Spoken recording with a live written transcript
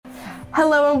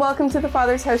Hello and welcome to the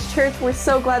Father's House Church. We're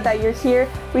so glad that you're here.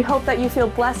 We hope that you feel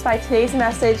blessed by today's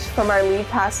message from our lead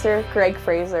pastor, Greg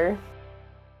Fraser.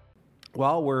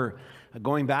 Well, we're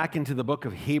going back into the book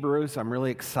of Hebrews. I'm really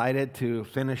excited to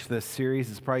finish this series.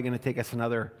 It's probably going to take us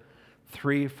another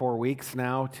 3-4 weeks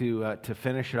now to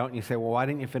finish it out. And you say, well, why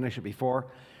didn't you finish it before?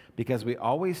 Because we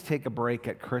always take a break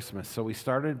at Christmas. So we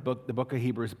started the book of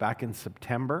Hebrews back in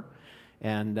September.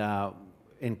 And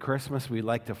in Christmas, we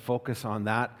like to focus on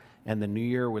that. And the New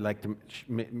Year, we like to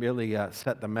really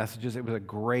set the messages. It was a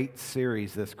great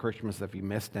series this Christmas. If you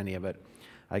missed any of it,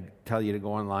 I tell you to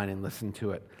go online and listen to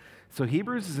it. So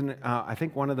Hebrews is, I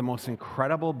think, one of the most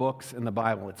incredible books in the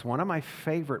Bible. It's one of my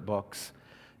favorite books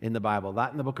in the Bible.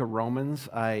 That and the book of Romans,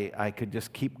 I could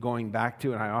just keep going back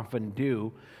to, and I often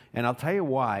do. And I'll tell you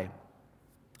why.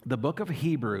 The book of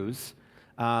Hebrews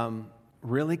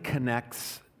really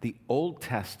connects the Old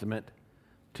Testament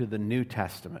to the New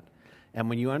Testament. And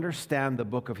when you understand the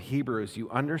book of Hebrews, you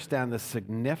understand the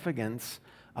significance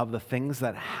of the things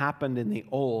that happened in the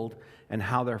old and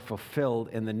how they're fulfilled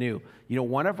in the new. You know,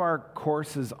 one of our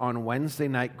courses on Wednesday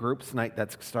night, groups night,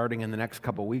 that's starting in the next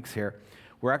couple weeks here,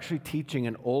 we're actually teaching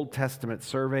an Old Testament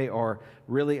survey, or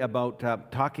really about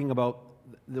talking about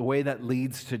the way that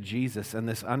leads to Jesus and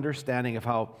this understanding of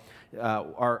how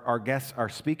our guests, our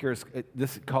speakers,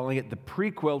 calling it the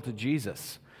prequel to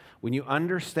Jesus. When you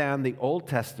understand the Old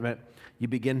Testament, you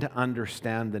begin to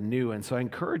understand the new. And so I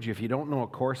encourage you, if you don't know a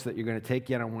course that you're going to take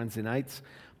yet on Wednesday nights,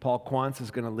 Paul Quantz is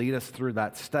going to lead us through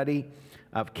that study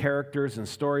of characters and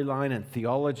storyline and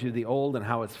theology of the old and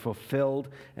how it's fulfilled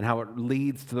and how it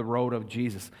leads to the road of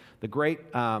Jesus. The great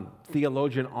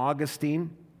theologian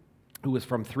Augustine, who was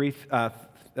from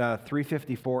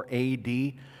 354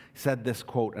 AD, said this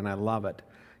quote, and I love it.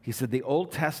 He said, "The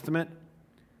Old Testament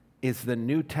is the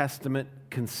New Testament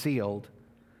concealed.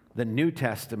 The New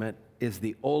Testament is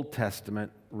the Old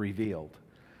Testament revealed."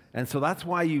 And so that's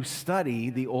why you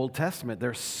study the Old Testament.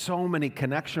 There's so many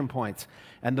connection points.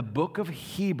 And the book of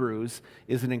Hebrews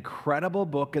is an incredible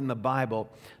book in the Bible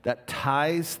that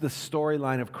ties the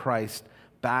storyline of Christ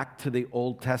back to the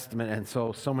Old Testament. And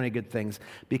so many good things.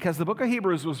 Because the book of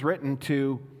Hebrews was written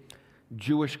to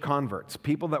Jewish converts,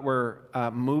 people that were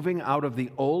moving out of the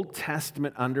Old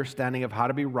Testament understanding of how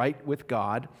to be right with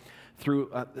God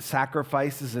through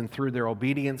sacrifices and through their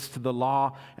obedience to the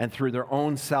law and through their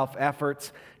own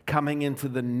self-efforts, coming into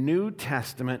the New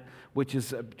Testament, which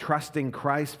is trusting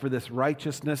Christ for this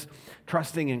righteousness,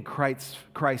 trusting in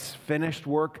Christ's finished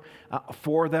work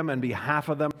for them and behalf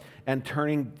of them, and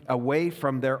turning away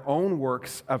from their own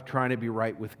works of trying to be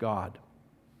right with God.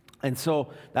 And so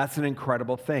that's an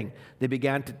incredible thing. They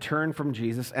began to turn from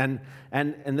Jesus, and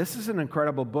this is an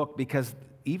incredible book because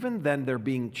even then they're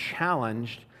being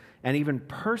challenged and even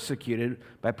persecuted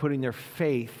by putting their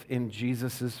faith in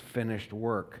Jesus' finished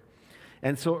work.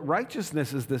 And so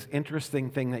righteousness is this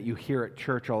interesting thing that you hear at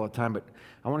church all the time, but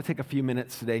I want to take a few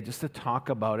minutes today just to talk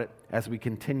about it as we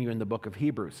continue in the book of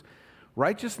Hebrews.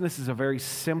 Righteousness is a very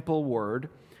simple word.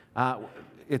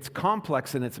 It's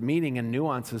complex in its meaning and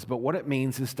nuances, but what it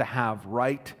means is to have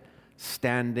right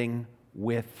standing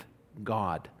with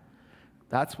God.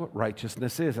 That's what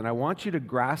righteousness is. And I want you to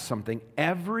grasp something.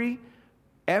 Every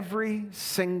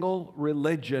single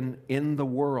religion in the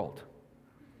world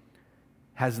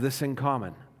has this in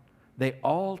common. They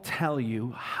all tell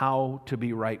you how to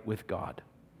be right with God.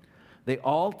 They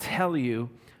all tell you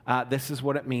this is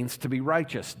what it means to be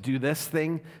righteous. Do this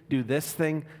thing,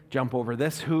 jump over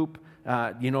this hoop,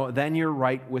 then you're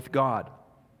right with God.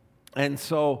 And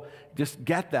so just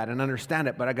get that and understand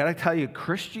it. But I got to tell you,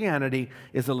 Christianity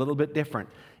is a little bit different.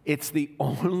 It's the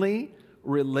only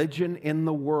religion in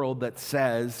the world that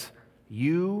says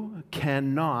you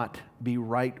cannot be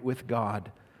right with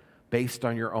God based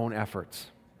on your own efforts.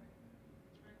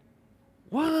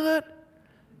 What?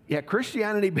 Yeah,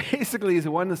 Christianity basically is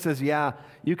the one that says, yeah,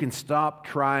 you can stop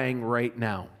trying right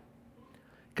now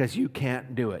because you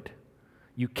can't do it.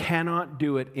 You cannot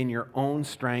do it in your own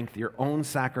strength, your own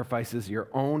sacrifices, your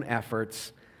own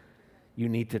efforts. You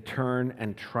need to turn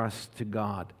and trust to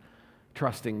God,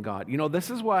 trusting God. You know,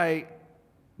 this is why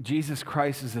Jesus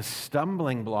Christ is a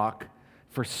stumbling block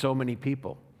for so many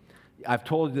people. I've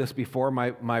told you this before.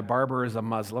 My barber is a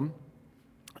Muslim,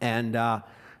 and I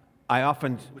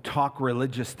often talk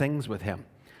religious things with him.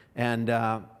 And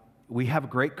we have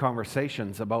great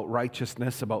conversations about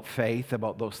righteousness, about faith,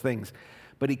 about those things.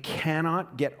 But he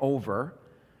cannot get over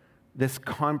this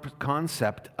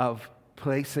concept of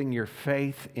placing your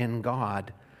faith in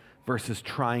God versus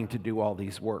trying to do all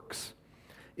these works.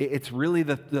 It's really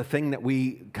the thing that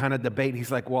we kind of debate.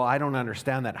 He's like, well, I don't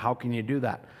understand that. How can you do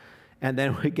that? And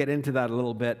then we get into that a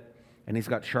little bit, and he's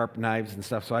got sharp knives and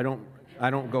stuff, so I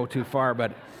don't go too far,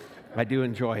 but I do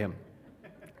enjoy him.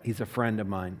 He's a friend of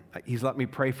mine. He's let me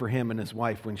pray for him and his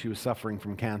wife when she was suffering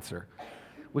from cancer,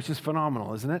 which is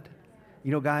phenomenal, isn't it?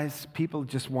 You know, guys, people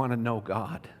just want to know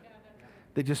God.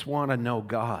 They just want to know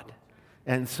God.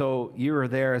 And so you are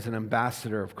there as an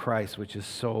ambassador of Christ, which is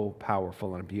so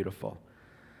powerful and beautiful.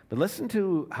 But listen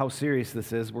to how serious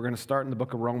this is. We're going to start in the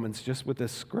book of Romans just with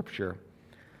this scripture.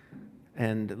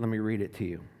 And let me read it to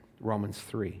you. Romans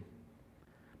 3.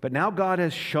 But now God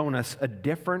has shown us a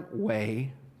different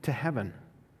way to heaven.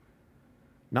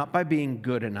 Not by being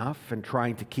good enough and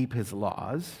trying to keep his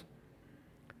laws,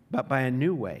 but by a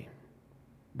new way.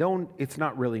 It's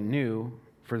not really new,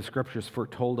 for the scriptures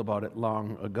foretold about it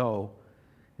long ago.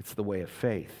 It's the way of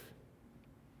faith.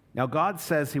 Now God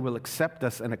says he will accept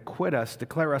us and acquit us,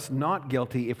 declare us not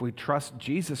guilty if we trust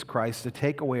Jesus Christ to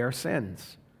take away our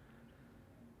sins.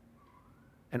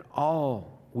 And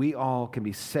we all can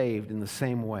be saved in the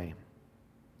same way,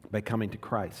 by coming to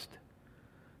Christ.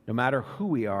 No matter who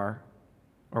we are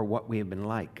or what we have been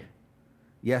like.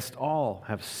 Yes, all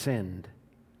have sinned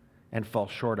and fall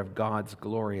short of God's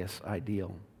glorious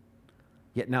ideal.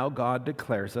 Yet now God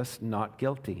declares us not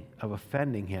guilty of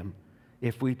offending him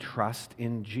if we trust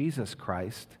in Jesus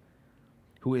Christ,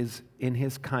 who is in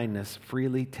his kindness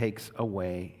freely takes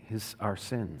away our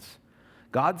sins.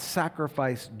 God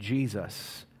sacrificed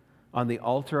Jesus on the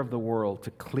altar of the world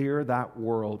to clear that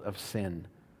world of sin.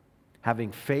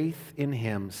 Having faith in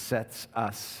him sets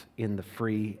us in the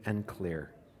free and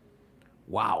clear.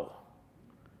 Wow.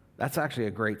 That's actually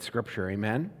a great scripture,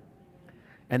 amen?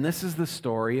 And this is the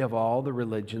story of all the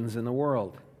religions in the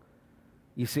world.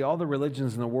 You see, all the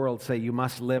religions in the world say you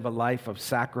must live a life of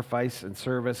sacrifice and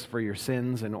service for your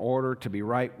sins in order to be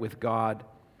right with God.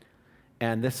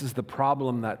 And this is the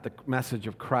problem that the message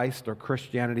of Christ or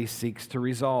Christianity seeks to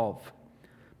resolve.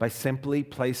 By simply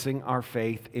placing our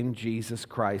faith in Jesus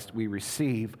Christ, we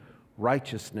receive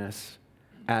righteousness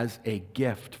as a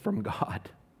gift from God.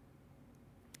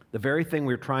 The very thing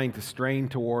we're trying to strain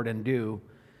toward and do,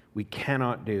 we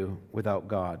cannot do without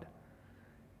God.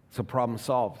 So problem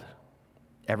solved.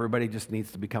 Everybody just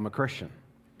needs to become a Christian.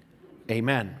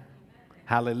 Amen.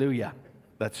 Hallelujah.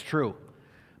 That's true.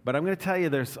 But I'm going to tell you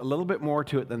there's a little bit more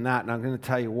to it than that, and I'm going to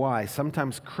tell you why.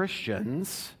 Sometimes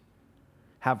Christians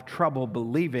have trouble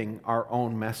believing our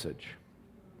own message.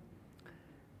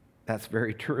 That's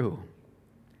very true.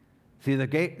 See,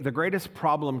 the greatest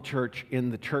problem, church, in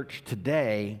the church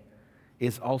today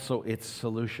is also its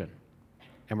solution.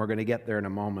 And we're going to get there in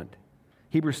a moment.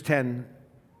 Hebrews 10,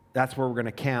 that's where we're going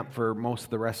to camp for most of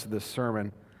the rest of this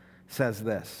sermon, says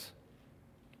this.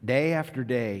 Day after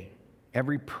day,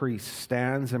 every priest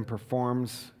stands and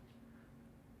performs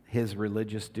his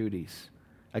religious duties.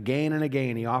 Again and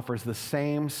again, he offers the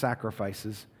same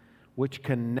sacrifices, which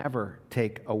can never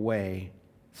take away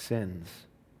sins.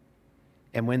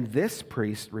 And when this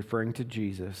priest, referring to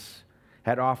Jesus,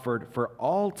 had offered for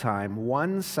all time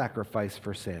one sacrifice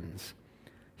for sins,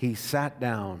 he sat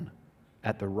down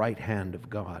at the right hand of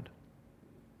God.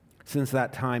 Since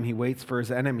that time, he waits for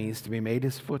his enemies to be made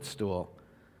his footstool,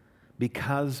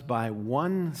 because by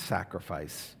one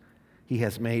sacrifice he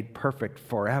has made perfect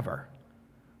forever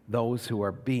those who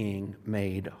are being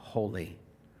made holy.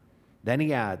 Then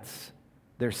he adds,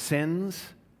 their sins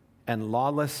and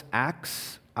lawless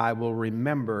acts I will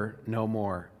remember no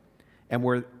more. And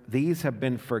where these have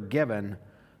been forgiven,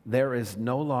 there is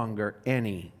no longer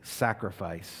any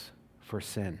sacrifice for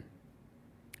sin.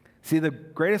 See, the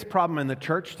greatest problem in the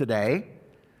church today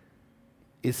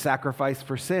is sacrifice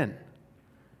for sin.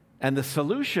 And the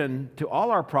solution to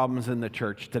all our problems in the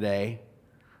church today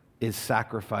is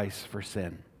sacrifice for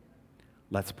sin.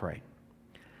 Let's pray.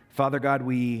 Father God,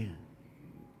 we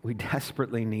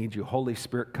desperately need you. Holy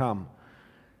Spirit, come.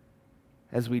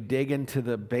 As we dig into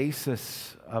the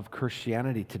basis of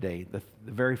Christianity today, the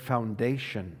very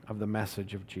foundation of the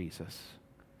message of Jesus.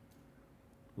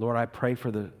 Lord, I pray for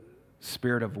the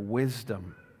spirit of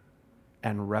wisdom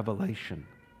and revelation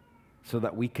so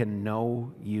that we can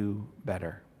know you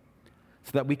better,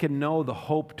 so that we can know the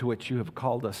hope to which you have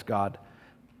called us, God,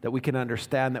 that we can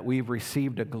understand that we've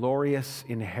received a glorious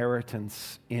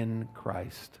inheritance in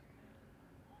Christ.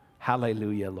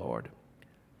 Hallelujah, Lord.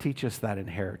 Teach us that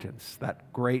inheritance,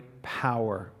 that great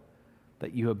power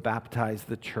that you have baptized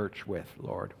the church with,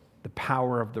 Lord. The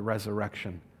power of the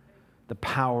resurrection, the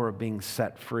power of being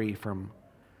set free from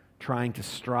trying to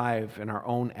strive in our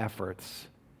own efforts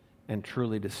and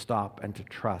truly to stop and to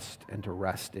trust and to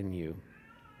rest in you.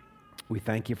 We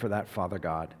thank you for that, Father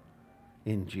God,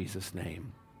 in Jesus'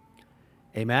 name.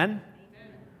 Amen?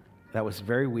 That was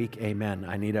very weak amen.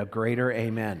 I need a greater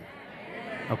amen.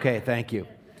 Okay, thank you.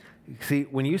 See,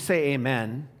 when you say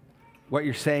amen, what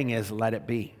you're saying is let it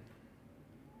be.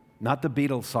 Not the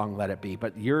Beatles song, Let It Be,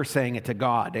 but you're saying it to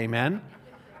God, amen?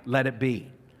 Let it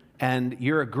be. And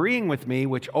you're agreeing with me,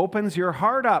 which opens your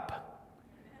heart up.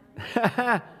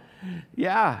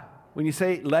 Yeah, when you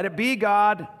say, let it be,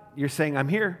 God, you're saying, I'm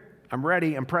here, I'm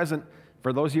ready, I'm present.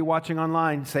 For those of you watching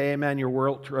online, say amen. Your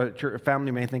world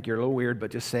family may think you're a little weird,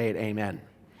 but just say it, amen.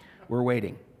 We're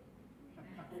waiting.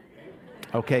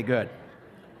 Okay, good.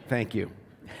 Thank you.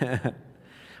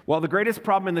 Well, the greatest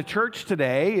problem in the church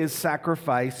today is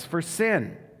sacrifice for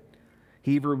sin.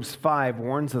 Hebrews 5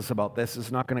 warns us about this.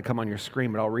 It's not going to come on your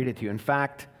screen, but I'll read it to you. In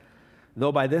fact,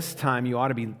 though by this time you ought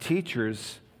to be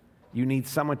teachers, you need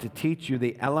someone to teach you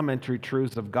the elementary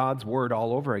truths of God's word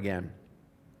all over again.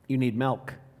 You need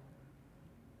milk,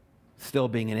 still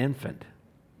being an infant.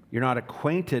 You're not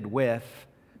acquainted with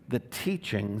the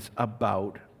teachings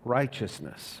about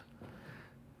righteousness.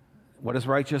 What does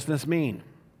righteousness mean?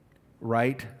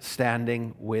 Right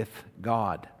standing with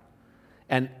God.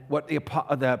 And what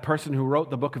the person who wrote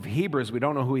the book of Hebrews, we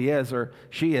don't know who he is or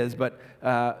she is, but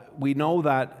we know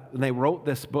that when they wrote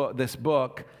this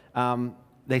book,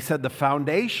 they said the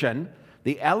foundation,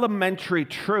 the elementary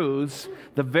truths,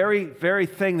 the very, very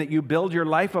thing that you build your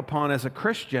life upon as a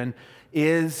Christian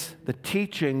is the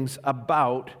teachings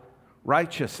about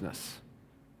righteousness,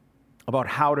 about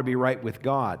how to be right with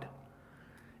God.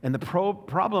 And the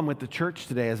problem with the church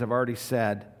today, as I've already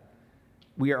said,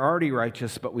 we are already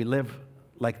righteous, but we live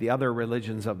like the other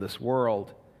religions of this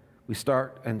world. We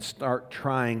start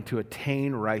trying to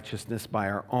attain righteousness by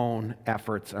our own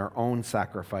efforts, our own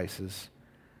sacrifices,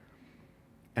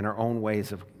 and our own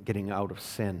ways of getting out of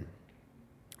sin.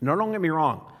 Now, don't get me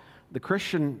wrong. The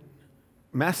Christian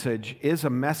message is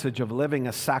a message of living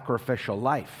a sacrificial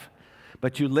life.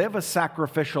 But you live a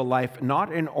sacrificial life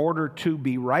not in order to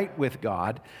be right with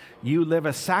God. You live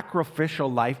a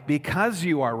sacrificial life because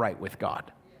you are right with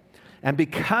God. And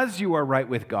because you are right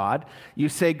with God, you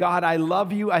say, God, I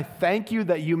love you. I thank you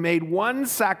that you made one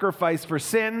sacrifice for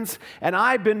sins, and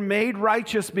I've been made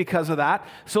righteous because of that.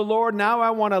 So, Lord, now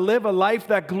I want to live a life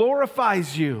that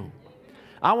glorifies you.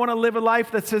 I want to live a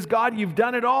life that says, God, you've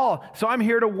done it all. So I'm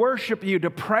here to worship you, to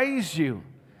praise you,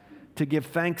 to give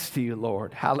thanks to you,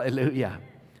 Lord. Hallelujah.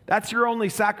 That's your only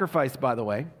sacrifice, by the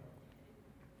way.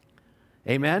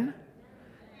 Amen?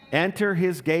 Enter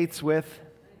his gates with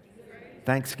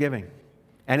thanksgiving.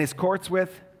 And his courts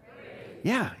with?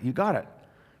 Yeah, you got it.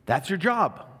 That's your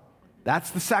job. That's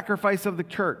the sacrifice of the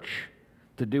church,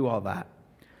 to do all that.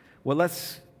 Well,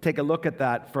 let's take a look at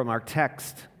that from our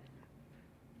text.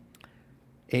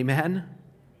 Amen?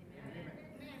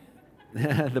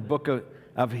 The book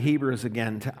of Hebrews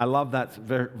again. I love that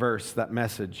verse, that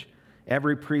message.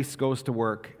 Every priest goes to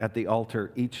work at the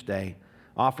altar each day,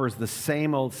 offers the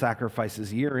same old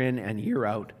sacrifices year in and year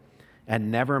out,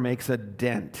 and never makes a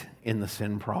dent in the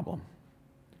sin problem.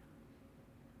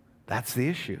 That's the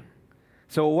issue.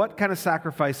 So what kind of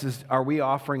sacrifices are we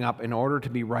offering up in order to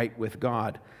be right with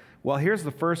God? Well, here's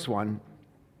the first one.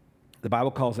 The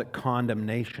Bible calls it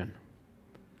condemnation.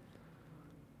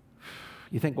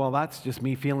 You think, well, that's just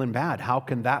me feeling bad. How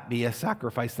can that be a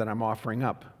sacrifice that I'm offering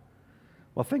up?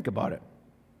 Well, think about it.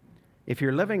 If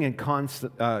you're living in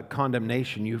constant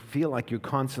condemnation, you feel like you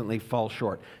constantly fall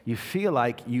short. You feel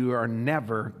like you are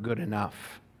never good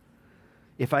enough.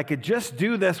 If I could just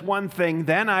do this one thing,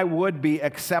 then I would be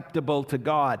acceptable to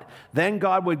God. Then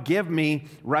God would give me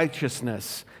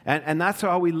righteousness. And that's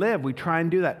how we live. We try and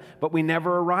do that. But we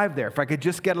never arrive there. If I could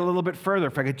just get a little bit further,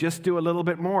 if I could just do a little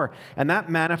bit more. And that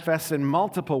manifests in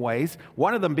multiple ways,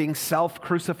 one of them being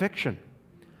self-crucifixion.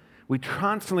 We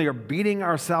constantly are beating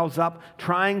ourselves up,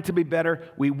 trying to be better.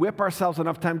 We whip ourselves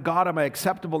enough time. God, am I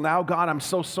acceptable now? God, I'm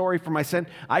so sorry for my sin.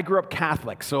 I grew up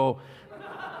Catholic, so,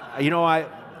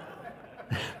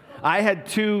 I had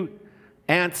two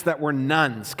aunts that were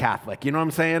nuns Catholic. You know what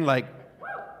I'm saying? Like,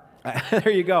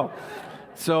 there you go.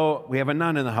 So we have a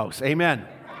nun in the house. Amen.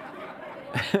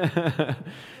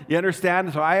 You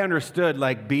understand? So I understood,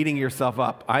 like, beating yourself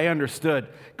up. I understood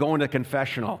going to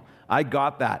confessional. I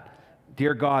got that.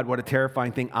 Dear God, what a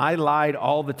terrifying thing. I lied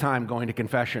all the time going to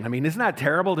confession. I mean, isn't that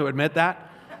terrible to admit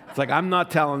that? It's like, I'm not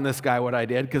telling this guy what I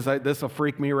did because this will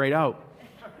freak me right out.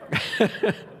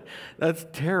 That's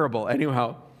terrible.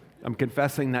 Anyhow, I'm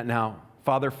confessing that now.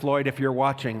 Father Floyd, if you're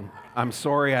watching, I'm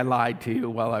sorry I lied to you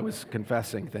while I was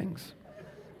confessing things.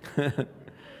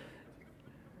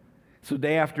 So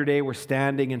day after day, we're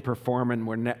standing and performing.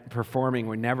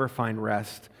 We never find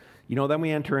rest. Then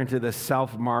we enter into this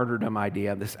self-martyrdom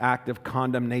idea, this act of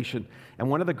condemnation. And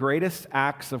one of the greatest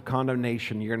acts of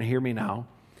condemnation, you're going to hear me now,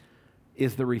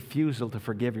 is the refusal to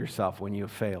forgive yourself when you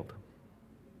have failed.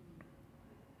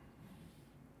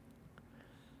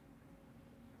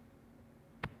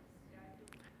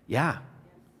 Yeah.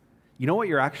 You know what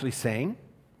you're actually saying?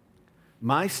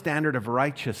 My standard of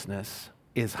righteousness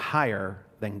is higher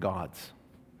than God's.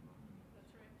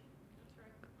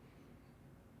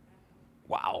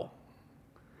 Wow.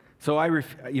 So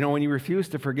when you refuse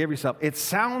to forgive yourself, it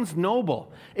sounds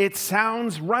noble. It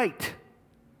sounds right.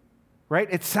 Right?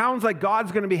 It sounds like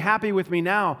God's going to be happy with me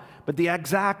now, but the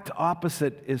exact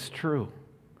opposite is true.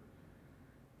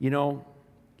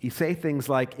 You say things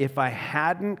like, if I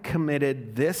hadn't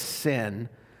committed this sin,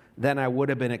 then I would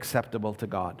have been acceptable to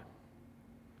God.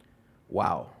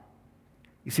 Wow.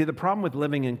 You see, the problem with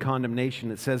living in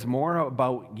condemnation, it says more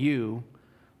about you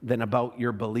than about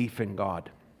your belief in God.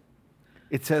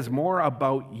 It says more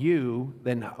about you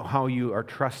than how you are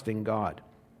trusting God.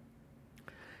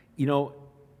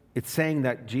 It's saying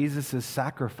that Jesus'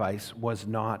 sacrifice was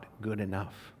not good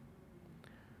enough.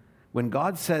 When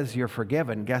God says you're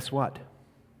forgiven, guess what?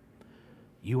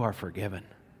 You are forgiven.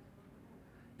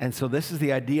 And so this is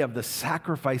the idea of the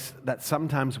sacrifice that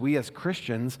sometimes we as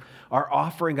Christians are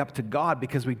offering up to God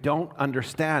because we don't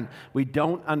understand. We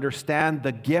don't understand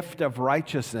the gift of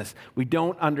righteousness. We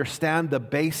don't understand the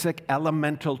basic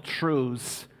elemental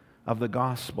truths of the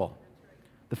gospel.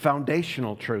 The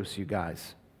foundational truths, you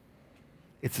guys.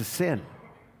 It's a sin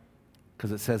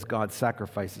because it says God's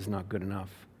sacrifice is not good enough.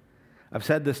 I've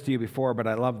said this to you before, but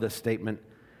I love this statement.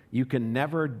 You can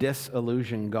never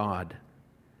disillusion God.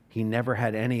 He never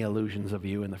had any illusions of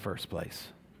you in the first place.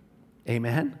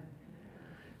 Amen?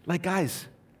 Like, guys,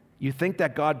 you think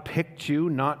that God picked you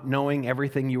not knowing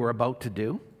everything you were about to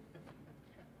do?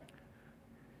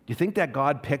 Do you think that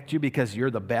God picked you because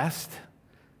you're the best?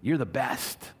 You're the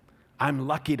best. I'm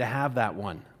lucky to have that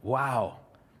one. Wow.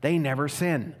 They never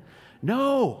sin.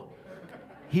 No.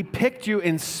 He picked you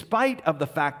in spite of the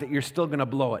fact that you're still going to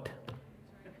blow it,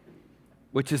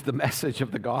 which is the message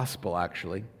of the gospel,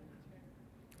 actually.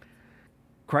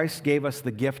 Christ gave us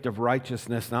the gift of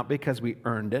righteousness not because we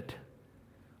earned it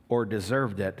or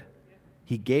deserved it.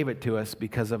 He gave it to us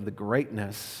because of the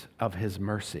greatness of His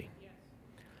mercy.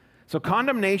 So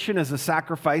condemnation is a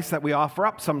sacrifice that we offer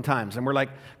up sometimes. And we're like,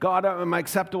 God, am I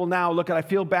acceptable now? Look, I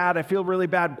feel bad. I feel really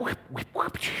bad.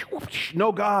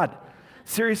 No, God.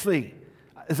 Seriously,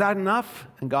 is that enough?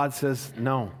 And God says,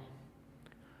 no.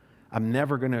 I'm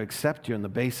never going to accept you on the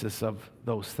basis of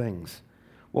those things.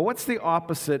 Well, what's the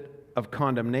opposite of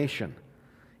condemnation?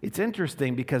 It's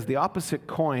interesting because the opposite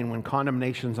coin, when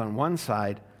condemnation's on one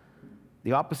side,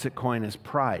 the opposite coin is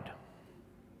pride.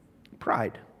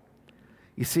 Pride.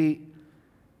 You see,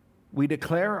 we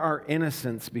declare our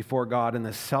innocence before God in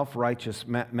this self-righteous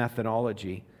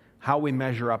methodology, how we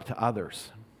measure up to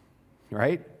others,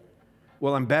 right?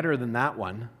 Well, I'm better than that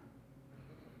one.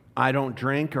 I don't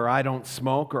drink, or I don't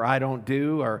smoke, or I don't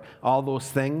do, or all those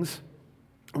things.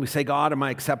 We say, God, am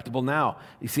I acceptable now?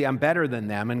 You see, I'm better than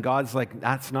them. And God's like,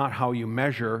 that's not how you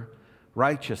measure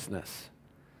righteousness.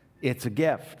 It's a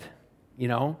gift,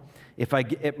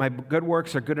 If my good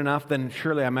works are good enough, then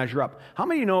surely I measure up. How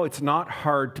many of you know it's not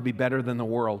hard to be better than the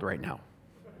world right now?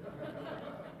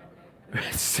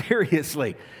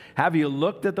 Seriously. Have you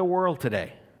looked at the world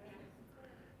today?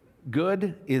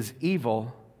 Good is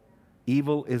evil.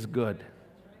 Evil is good.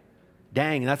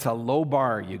 Dang, that's a low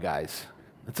bar, you guys.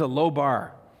 That's a low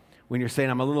bar when you're saying,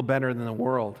 I'm a little better than the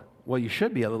world. Well, you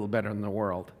should be a little better than the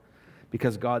world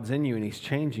because God's in you and He's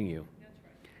changing you.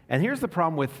 And here's the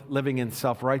problem with living in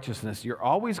self-righteousness. You're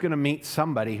always going to meet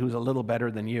somebody who's a little better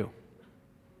than you.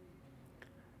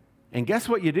 And guess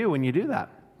what you do when you do that?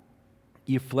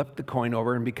 You flip the coin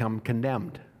over and become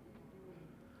condemned.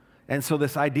 And so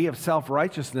this idea of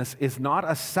self-righteousness is not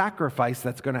a sacrifice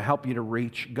that's going to help you to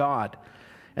reach God.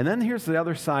 And then here's the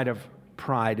other side of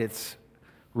pride. It's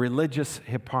religious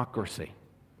hypocrisy.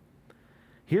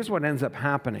 Here's what ends up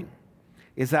happening.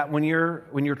 Is that when you're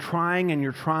trying and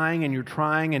you're trying and you're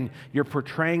trying and you're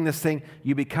portraying this thing,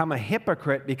 you become a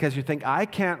hypocrite because you think, I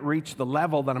can't reach the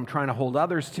level that I'm trying to hold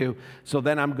others to, so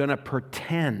then I'm going to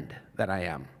pretend that I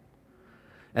am.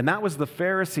 And that was the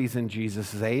Pharisees in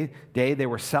Jesus' day. They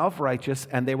were self-righteous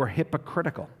and they were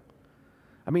hypocritical.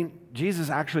 I mean, Jesus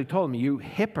actually told them, you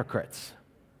hypocrites.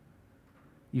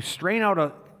 You strain out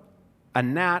a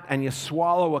gnat and you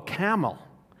swallow a camel.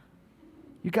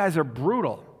 You guys are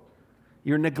brutal.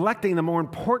 You're neglecting the more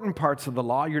important parts of the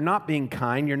law. You're not being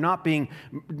kind. You're not being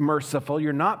merciful.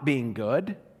 You're not being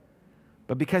good.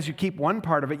 But because you keep one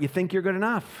part of it, you think you're good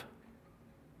enough.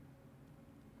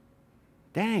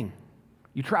 Dang.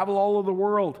 You travel all over the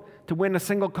world to win a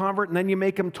single convert, and then you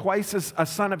make him twice as a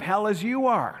son of hell as you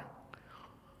are.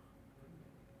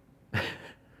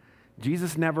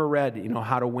 Jesus never read,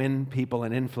 how to win people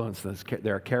and influence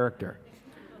their character.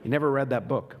 He never read that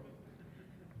book.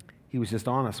 He was just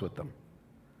honest with them.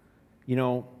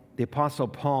 The Apostle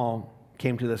Paul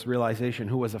came to this realization,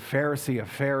 who was a Pharisee of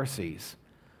Pharisees.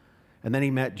 And then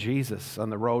he met Jesus on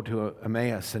the road to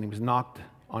Emmaus, and he was knocked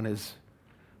on his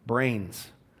brains,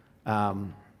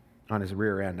 on his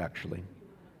rear end, actually.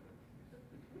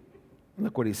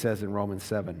 Look what he says in Romans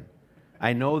 7.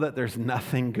 I know that there's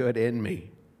nothing good in me,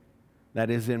 that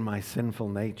is in my sinful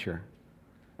nature.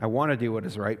 I want to do what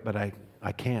is right, but I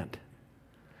can't.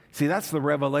 See, that's the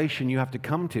revelation you have to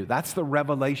come to. That's the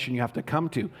revelation you have to come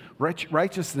to.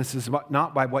 Righteousness is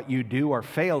not by what you do or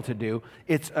fail to do.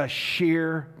 It's a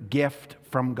sheer gift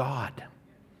from God.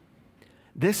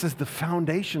 This is the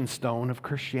foundation stone of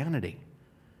Christianity.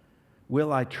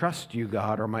 Will I trust you,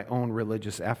 God, or my own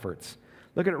religious efforts?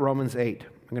 Look at Romans 8.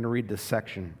 I'm going to read this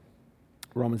section.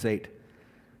 Romans 8.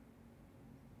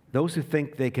 Those who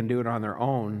think they can do it on their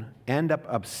own end up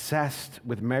obsessed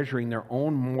with measuring their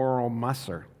own moral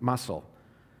muscle,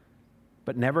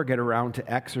 but never get around to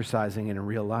exercising it in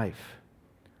real life.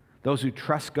 Those who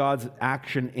trust God's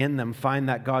action in them find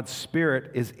that God's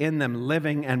Spirit is in them,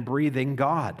 living and breathing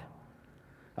God.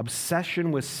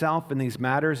 Obsession with self in these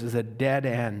matters is a dead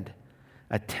end.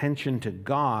 Attention to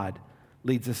God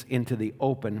leads us into the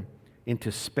open,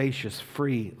 into spacious,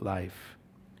 free life.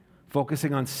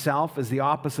 Focusing on self is the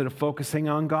opposite of focusing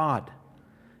on God.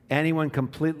 Anyone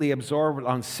completely absorbed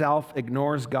on self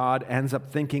ignores God, ends up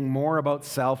thinking more about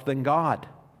self than God.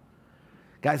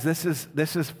 Guys, this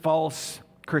is false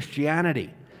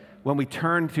Christianity. When we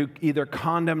turn to either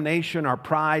condemnation or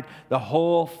pride, the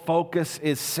whole focus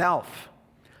is self.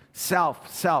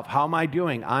 Self. How am I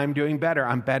doing? I'm doing better.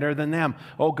 I'm better than them.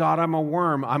 Oh God, I'm a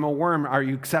worm. Are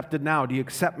you accepted now? Do you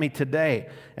accept me today?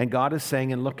 And God is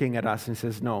saying and looking at us and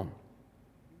says, no.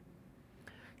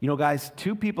 Guys,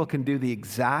 two people can do the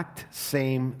exact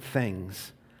same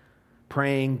things.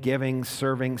 Praying, giving,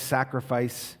 serving,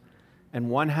 sacrifice. And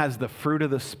one has the fruit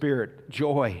of the Spirit,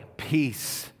 joy,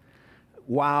 peace,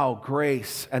 wow,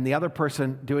 grace. And the other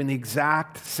person doing the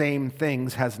exact same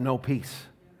things has no peace.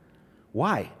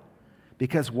 Why?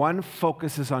 Because one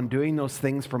focuses on doing those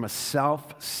things from a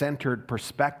self-centered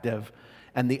perspective,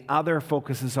 and the other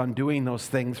focuses on doing those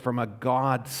things from a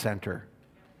God-center.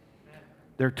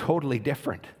 They're totally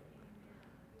different.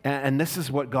 And this is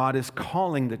what God is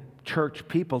calling the church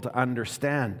people to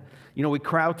understand. We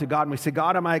cry out to God and we say,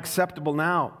 God, am I acceptable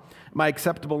now? Am I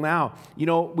acceptable now? We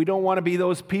don't want to be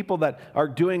those people that are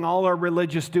doing all our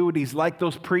religious duties like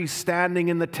those priests standing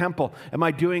in the temple. Am I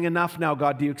doing enough now,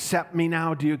 God? Do you accept me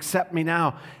now? Do you accept me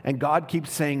now? And God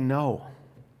keeps saying, no.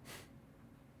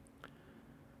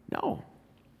 No.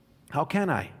 How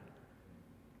can I?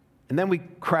 And then we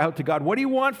cry out to God, what do you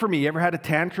want from me? You ever had a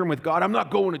tantrum with God? I'm not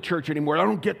going to church anymore. I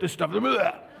don't get this stuff.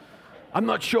 I'm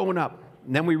not showing up.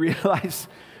 And then we realize,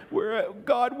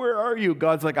 God, where are you?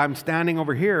 God's like, I'm standing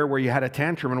over here where you had a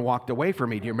tantrum and walked away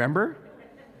from me. Do you remember?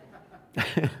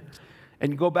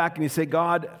 And you go back and you say,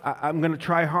 God, I'm going to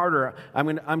try harder.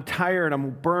 I'm tired. I'm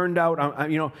burned out.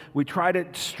 We try to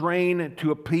strain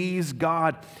to appease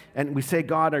God. And we say,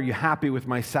 God, are you happy with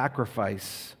my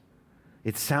sacrifice?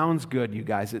 It sounds good, you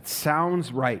guys. It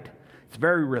sounds right. It's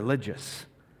very religious.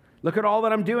 Look at all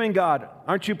that I'm doing, God.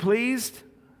 Aren't you pleased?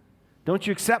 Don't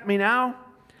you accept me now?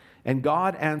 And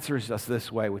God answers us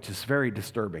this way, which is very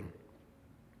disturbing.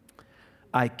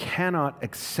 I cannot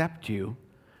accept you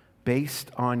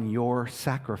based on your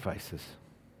sacrifices.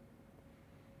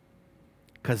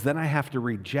 Because then I have to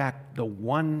reject the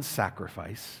one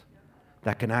sacrifice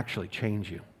that can actually change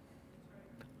you.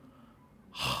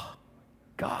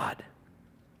 God.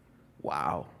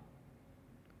 Wow.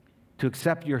 To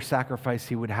accept your sacrifice,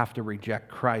 he would have to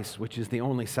reject Christ, which is the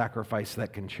only sacrifice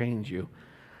that can change you.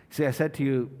 See, I said to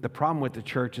you, the problem with the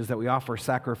church is that we offer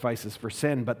sacrifices for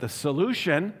sin, but the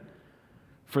solution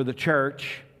for the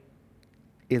church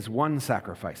is one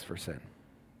sacrifice for sin.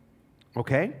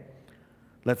 Okay?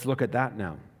 Let's look at that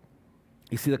now.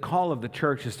 You see, the call of the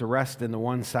church is to rest in the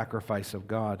one sacrifice of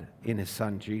God in his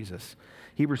Son, Jesus.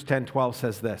 Hebrews 10:12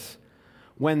 says this,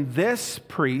 when this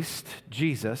priest,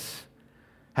 Jesus,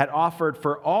 had offered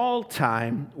for all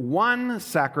time one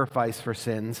sacrifice for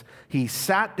sins, he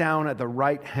sat down at the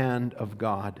right hand of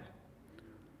God.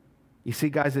 You see,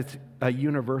 guys, it's a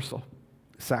universal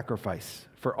sacrifice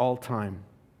for all time,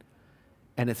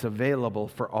 and it's available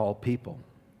for all people.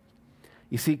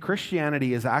 You see,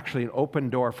 Christianity is actually an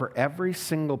open door for every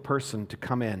single person to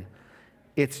come in.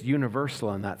 It's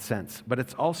universal in that sense, but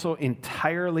it's also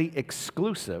entirely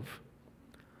exclusive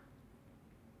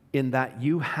in that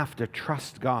you have to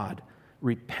trust God,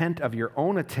 repent of your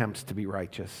own attempts to be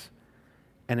righteous,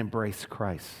 and embrace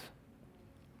Christ.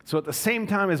 So at the same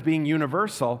time as being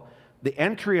universal, the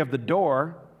entry of the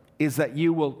door is that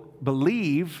you will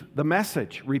believe the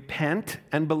message. Repent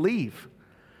and believe.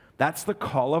 That's the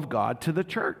call of God to the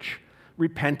church.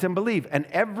 Repent and believe. And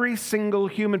every single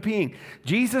human being,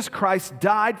 Jesus Christ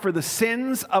died for the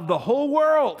sins of the whole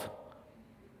world,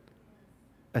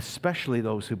 especially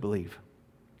those who believe.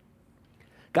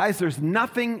 Guys, there's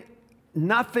nothing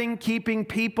keeping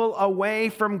people away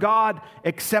from God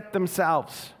except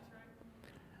themselves.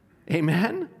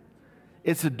 Amen?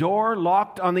 It's a door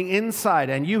locked on the inside,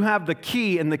 and you have the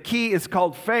key, and the key is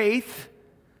called faith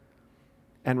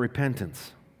and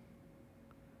repentance.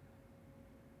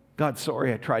 God,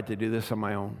 sorry I tried to do this on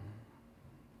my own.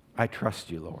 I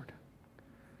trust you, Lord.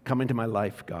 Come into my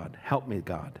life, God. Help me,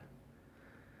 God.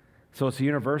 So it's a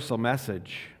universal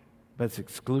message, but it's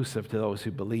exclusive to those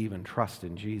who believe and trust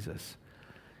in Jesus.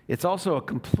 It's also a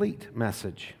complete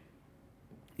message.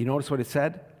 You notice what it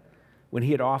said? When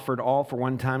he had offered all for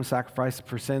one-time sacrifice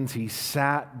for sins, he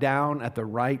sat down at the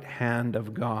right hand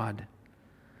of God.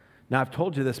 Now, I've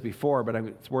told you this before, but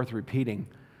it's worth repeating.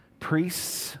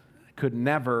 Priests could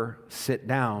never sit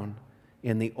down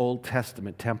in the Old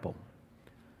Testament temple.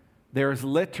 There's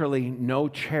literally no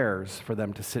chairs for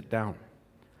them to sit down,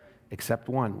 except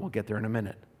one. We'll get there in a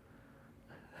minute.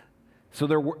 So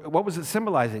what was it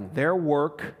symbolizing? Their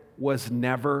work was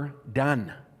never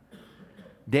done.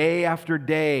 Day after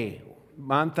day,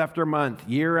 month after month,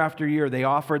 year after year, they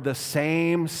offered the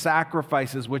same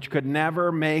sacrifices which could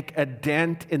never make a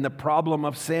dent in the problem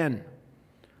of sin.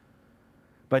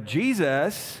 But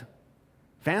Jesus,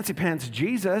 fancy pants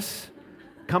Jesus,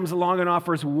 comes along and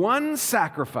offers one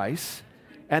sacrifice,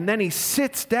 and then he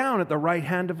sits down at the right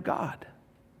hand of God.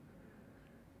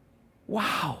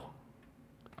 Wow.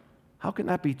 How can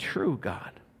that be true,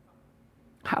 God?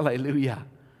 Hallelujah.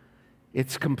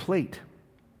 It's complete.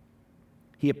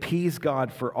 He appeased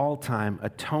God for all time,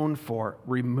 atoned for,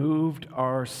 removed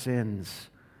our sins.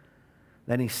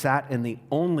 Then he sat in the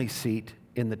only seat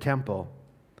in the temple,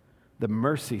 the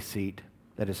mercy seat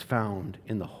that is found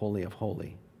in the Holy of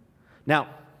Holies. Now,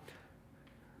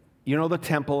 you know the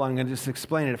temple, I'm going to just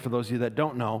explain it for those of you that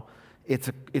don't know.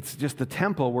 It's just the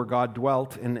temple where God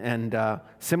dwelt and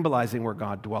symbolizing where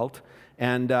God dwelt.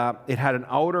 And it had an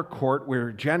outer court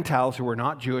where Gentiles who were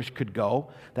not Jewish could go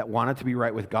that wanted to be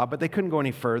right with God, but they couldn't go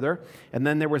any further. And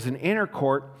then there was an inner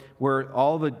court where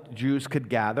all the Jews could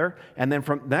gather. And then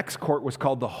from next court was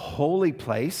called the holy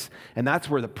place. And that's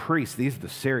where the priests, these are the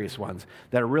serious ones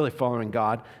that are really following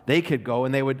God, they could go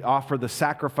and they would offer the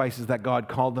sacrifices that God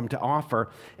called them to offer.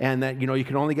 And that, you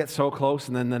can only get so close.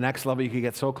 And then the next level you could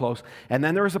get so close. And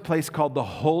then there was a place called the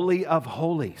Holy of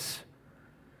Holies.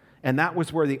 And that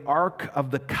was where the Ark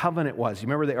of the Covenant was. You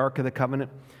remember the Ark of the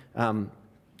Covenant?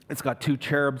 It's got two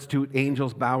cherubs, two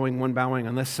angels bowing, one bowing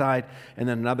on this side, and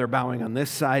then another bowing on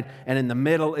this side. And in the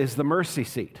middle is the mercy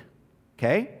seat.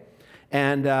 Okay?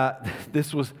 And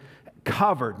this was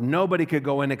covered. Nobody could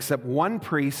go in except one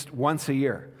priest once a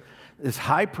year. This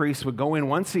high priest would go in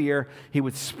once a year. He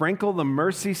would sprinkle the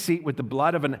mercy seat with the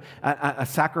blood of a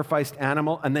sacrificed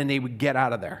animal, and then they would get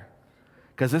out of there.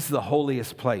 Because this is the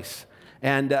holiest place.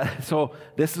 And so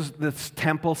this is this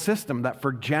temple system that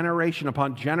for generation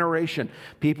upon generation,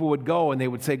 people would go and they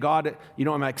would say, God,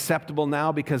 I'm acceptable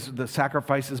now because the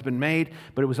sacrifice has been made.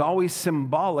 But it was always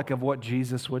symbolic of what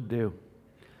Jesus would do.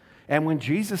 And when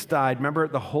Jesus died, remember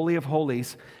the Holy of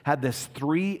Holies had this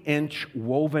 3-inch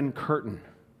woven curtain.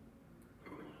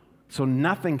 So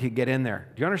nothing could get in there.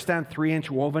 Do you understand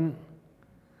 3-inch woven?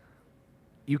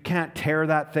 You can't tear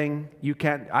that thing.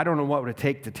 I don't know what it would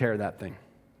take to tear that thing.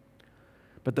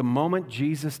 But the moment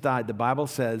Jesus died, the Bible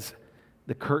says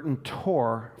the curtain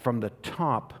tore from the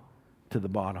top to the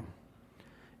bottom,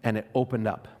 and it opened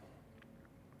up.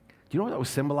 Do you know what that was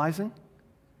symbolizing?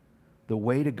 The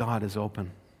way to God is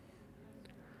open.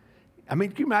 I mean,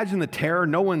 can you imagine the terror?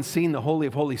 No one's seen the Holy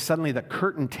of Holies. Suddenly the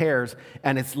curtain tears,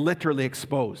 and it's literally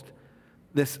exposed.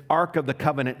 This Ark of the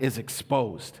Covenant is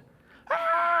exposed.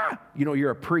 Ah! You're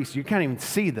a priest. You can't even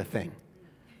see the thing.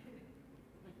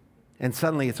 And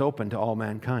suddenly it's open to all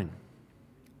mankind,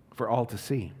 for all to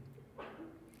see.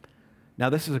 Now,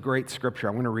 this is a great scripture.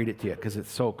 I'm going to read it to you because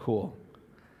it's so cool.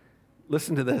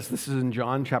 Listen to this. This is in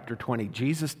John chapter 20.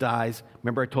 Jesus dies.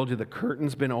 Remember, I told you the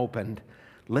curtain's been opened.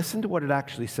 Listen to what it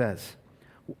actually says.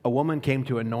 A woman came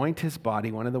to anoint his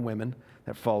body. One of the women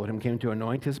that followed him came to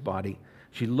anoint his body.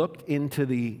 She looked into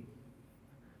the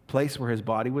place where his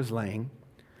body was laying,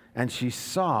 and she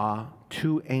saw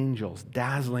 2 angels,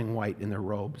 dazzling white in their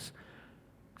robes,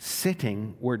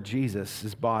 sitting where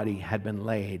Jesus' body had been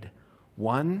laid,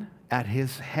 one at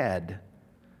his head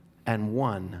and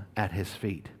one at his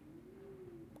feet.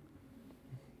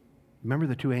 Remember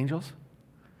the two angels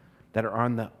that are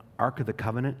on the Ark of the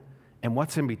Covenant? And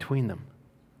what's in between them?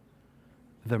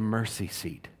 The mercy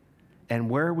seat. And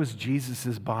where was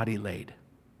Jesus' body laid?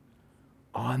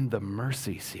 On the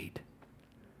mercy seat.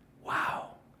 Wow.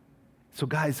 So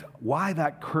guys, why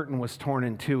that curtain was torn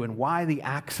in two and why the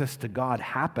access to God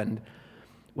happened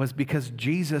was because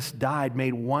Jesus died,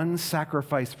 made one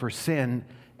sacrifice for sin,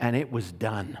 and it was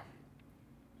done.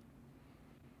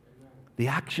 The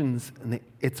actions,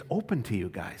 it's open to you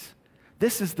guys.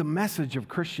 This is the message of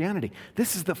Christianity.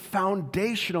 This is the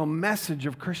foundational message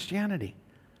of Christianity.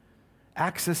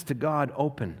 Access to God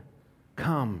open.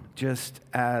 Come just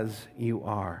as you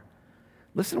are.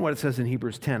 Listen to what it says in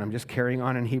Hebrews 10. I'm just carrying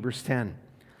on in Hebrews 10.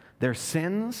 Their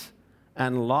sins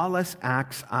and lawless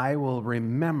acts I will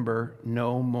remember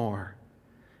no more.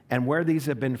 And where these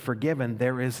have been forgiven,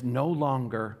 there is no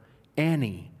longer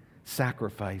any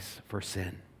sacrifice for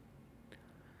sin.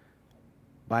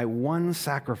 By one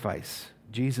sacrifice,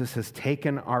 Jesus has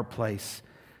taken our place,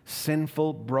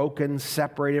 sinful, broken,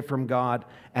 separated from God,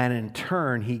 and in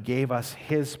turn, he gave us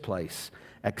his place,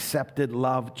 accepted,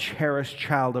 loved, cherished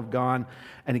child of God,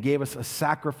 and he gave us a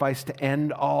sacrifice to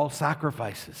end all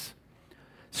sacrifices.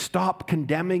 Stop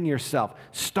condemning yourself.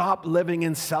 Stop living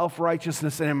in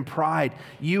self-righteousness and in pride.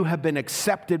 You have been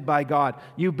accepted by God.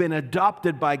 You've been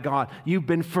adopted by God. You've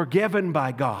been forgiven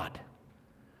by God.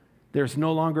 There's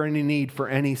no longer any need for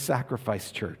any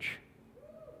sacrifice, church.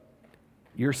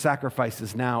 Your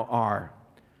sacrifices now are,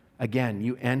 again,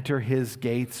 you enter his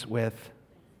gates with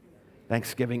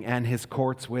thanksgiving and his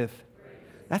courts with,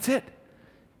 that's it.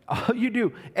 All you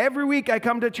do. Every week I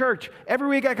come to church.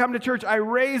 I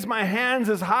raise my hands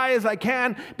as high as I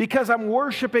can because I'm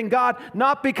worshiping God,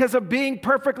 not because of being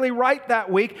perfectly right that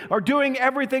week or doing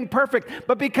everything perfect,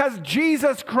 but because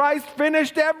Jesus Christ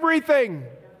finished everything.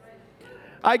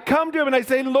 I come to him and I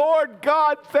say, Lord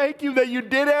God, thank you that you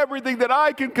did everything, that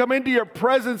I can come into your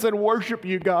presence and worship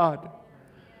you, God.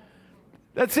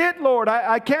 That's it, Lord.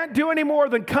 I can't do any more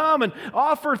than come and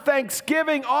offer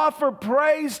thanksgiving, offer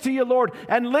praise to you, Lord,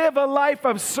 and live a life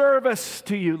of service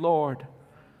to you, Lord,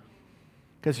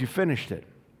 because you finished it.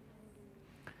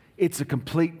 It's a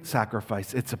complete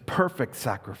sacrifice. It's a perfect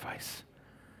sacrifice.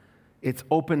 It's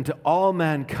open to all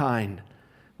mankind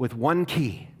with one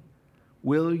key.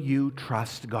 Will you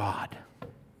trust God?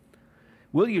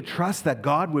 Will you trust that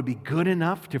God would be good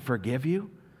enough to forgive you?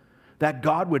 That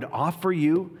God would offer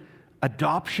you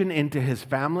adoption into his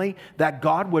family? That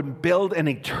God would build an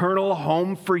eternal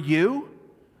home for you?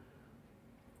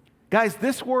 Guys,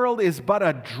 this world is but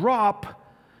a drop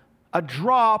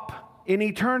in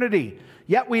eternity.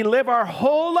 Yet we live our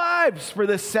whole lives for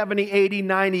this 70, 80,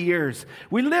 90 years.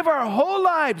 We live our whole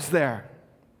lives there.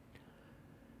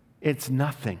 It's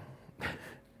nothing.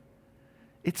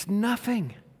 It's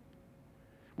nothing.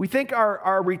 We think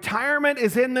our retirement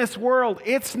is in this world.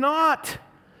 It's not.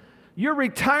 Your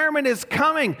retirement is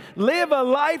coming. Live a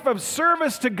life of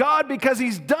service to God because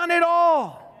he's done it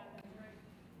all.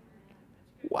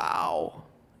 Wow.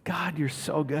 God, you're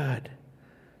so good.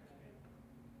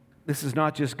 This is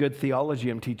not just good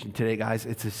theology I'm teaching today, guys.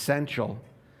 It's essential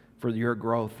for your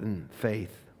growth in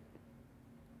faith.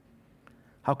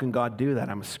 How can God do that?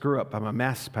 I'm a screw-up. I'm a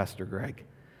mess, Pastor Greg.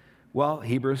 Well,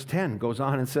 Hebrews 10 goes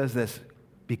on and says this,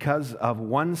 because of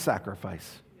one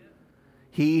sacrifice,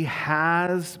 he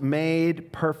has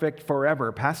made perfect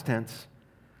forever, past tense,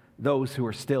 those who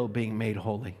are still being made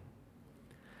holy.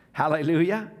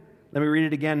 Hallelujah. Let me read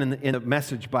it again in the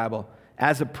Message Bible.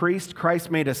 As a priest, Christ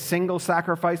made a single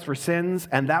sacrifice for sins,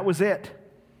 and that was it.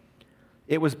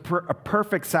 It was a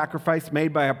perfect sacrifice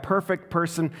made by a perfect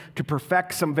person to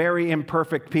perfect some very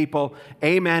imperfect people.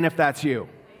 Amen, if that's you.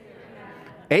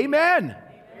 Amen.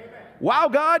 Wow,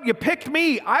 God, you picked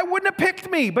me. I wouldn't have picked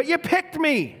me, but you picked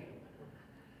me.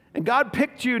 And God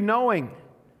picked you knowing,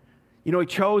 he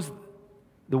chose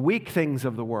the weak things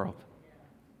of the world.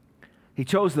 He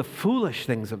chose the foolish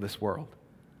things of this world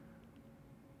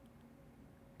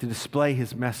to display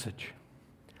his message.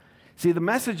 See, the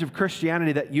message of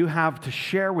Christianity that you have to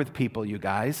share with people, you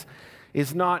guys,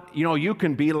 is not, you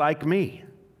can be like me.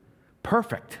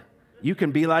 Perfect. You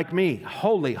can be like me.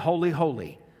 Holy, holy,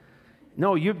 holy.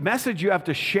 No, message you have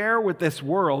to share with this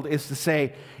world is to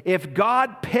say, if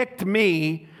God picked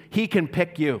me, he can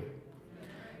pick you.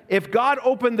 If God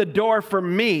opened the door for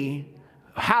me,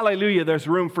 hallelujah, there's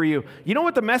room for you. You know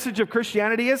what the message of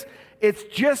Christianity is? It's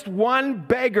just one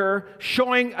beggar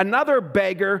showing another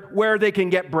beggar where they can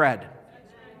get bread.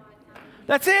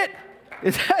 That's it.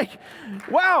 It's like,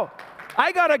 wow,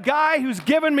 I got a guy who's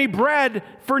given me bread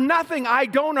for nothing. I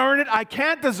don't earn it. I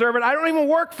can't deserve it. I don't even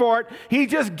work for it. He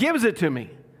just gives it to me.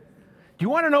 Do you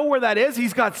want to know where that is?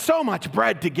 He's got so much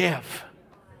bread to give.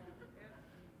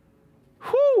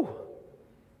 Whew.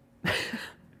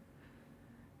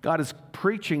 God is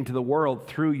preaching to the world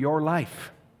through your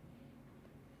life.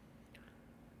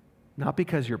 Not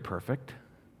because you're perfect,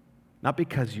 not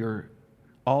because you're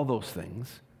all those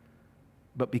things,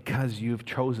 but because you've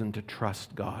chosen to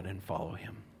trust God and follow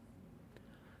Him.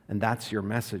 And that's your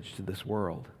message to this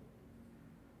world.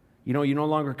 You know, you no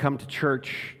longer come to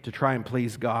church to try and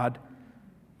please God.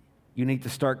 You need to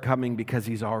start coming because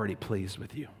He's already pleased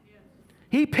with you.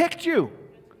 He picked you.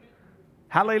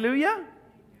 Hallelujah.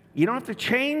 You don't have to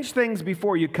change things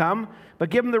before you come, but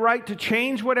give Him the right to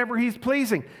change whatever He's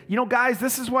pleasing. You know, guys,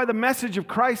 this is why the message of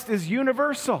Christ is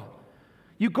universal.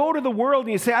 You go to the world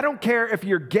and you say, I don't care if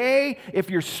you're gay, if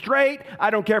you're straight,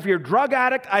 I don't care if you're a drug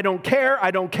addict, I don't care,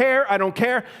 I don't care, I don't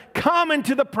care. Come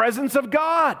into the presence of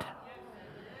God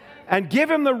and give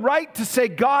Him the right to say,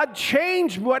 God,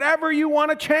 change whatever you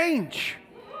want to change.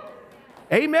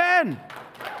 Amen.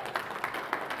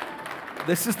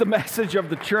 This is the message of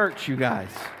the church, you guys.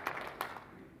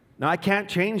 Now, I can't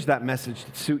change that message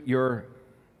to suit your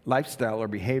lifestyle or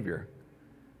behavior,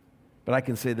 but I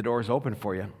can say the door is open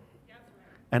for you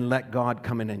and let God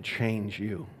come in and change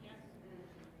you.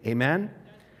 Amen?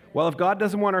 Well, if God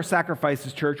doesn't want our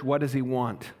sacrifices, church, what does He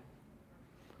want?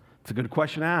 It's a good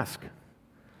question to ask.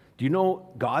 Do you know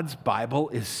God's Bible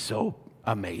is so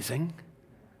amazing?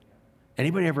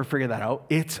 Anybody ever figure that out?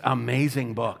 It's an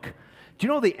amazing book. Do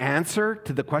you know the answer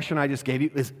to the question I just gave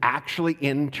you is actually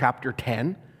in chapter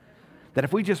 10? That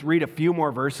if we just read a few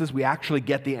more verses, we actually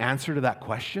get the answer to that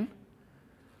question?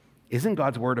 Isn't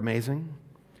God's word amazing?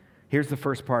 Here's the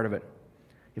first part of it.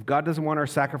 If God doesn't want our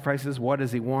sacrifices, what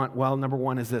does He want? Well, number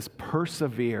one is this: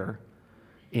 persevere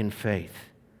in faith.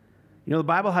 You know, the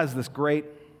Bible has this great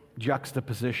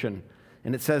juxtaposition,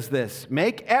 and it says this: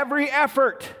 make every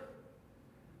effort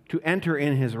to enter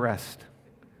in His rest.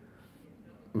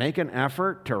 Make an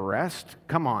effort to rest?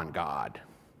 Come on, God.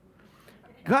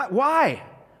 God, why?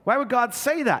 Why would God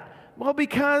say that? Well,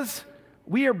 because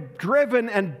we are driven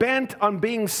and bent on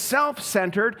being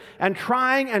self-centered and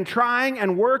trying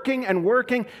and working,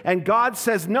 and God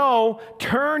says, no,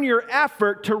 turn your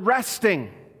effort to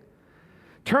resting.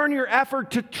 Turn your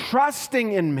effort to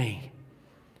trusting in me.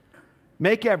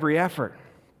 Make every effort.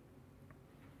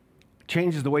 It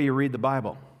changes the way you read the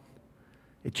Bible.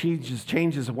 It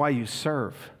changes why you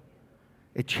serve.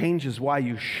 It changes why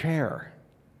you share.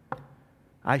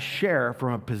 I share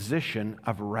from a position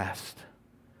of rest.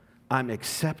 I'm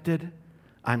accepted.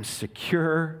 I'm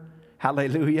secure.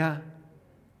 Hallelujah.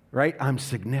 Right? I'm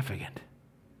significant.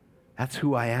 That's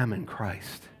who I am in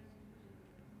Christ.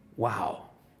 Wow.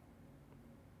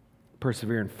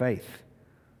 Persevere in faith.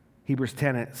 Hebrews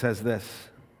 10, it says this: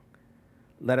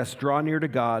 let us draw near to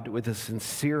God with a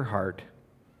sincere heart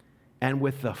and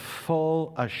with the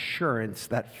full assurance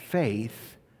that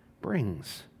faith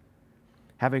brings,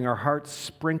 having our hearts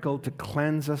sprinkled to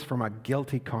cleanse us from a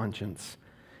guilty conscience,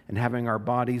 and having our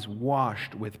bodies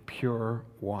washed with pure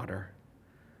water.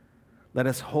 Let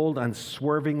us hold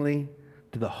unswervingly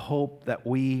to the hope that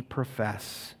we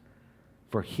profess,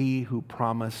 for He who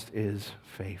promised is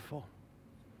faithful.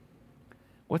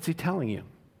 What's He telling you?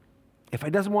 If He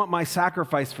doesn't want my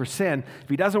sacrifice for sin, if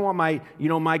He doesn't want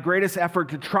my greatest effort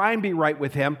to try and be right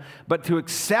with Him, but to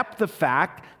accept the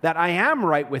fact that I am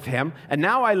right with Him, and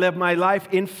now I live my life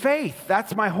in faith.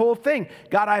 That's my whole thing.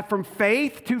 God, from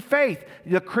faith to faith.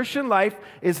 The Christian life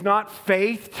is not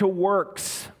faith to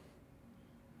works.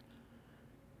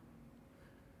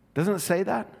 Doesn't it say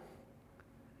that?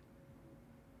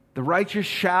 The righteous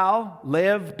shall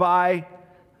live by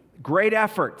great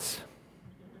efforts.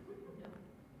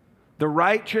 The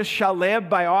righteous shall live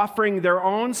by offering their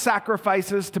own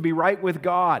sacrifices to be right with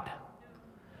God.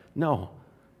 No.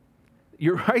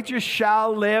 Your righteous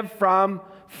shall live from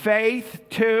faith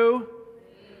to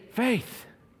faith.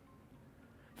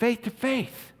 Faith to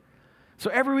faith. So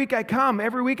every week I come,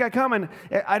 and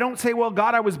I don't say, well,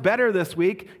 God, I was better this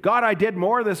week. God, I did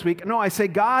more this week. No, I say,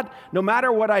 God, no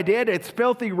matter what I did, it's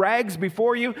filthy rags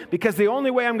before you, because the only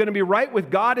way I'm going to be right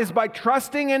with God is by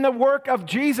trusting in the work of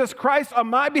Jesus Christ on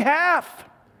my behalf.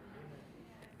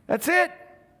 That's it.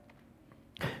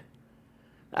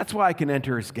 That's why I can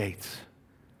enter His gates.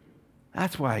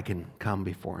 That's why I can come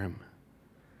before Him.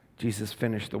 Jesus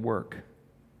finished the work.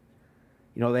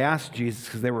 You know, they asked Jesus,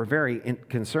 because they were very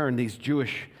concerned, these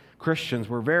Jewish Christians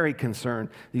were very concerned.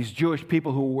 These Jewish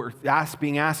people who were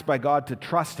being asked by God to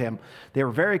trust him, they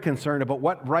were very concerned about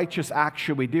what righteous act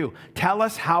should we do. Tell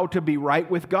us how to be right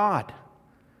with God.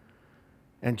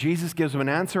 And Jesus gives them an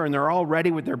answer, and they're all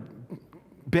ready with their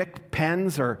Bic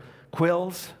pens or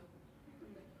quills.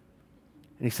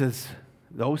 And he says,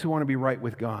 those who want to be right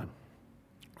with God.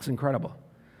 It's incredible.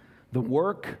 The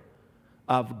work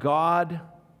of God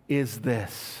is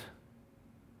this: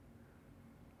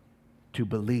 to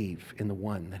believe in the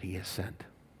one that he has sent.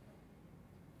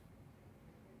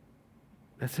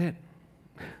 That's it.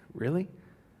 Really?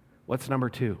 What's number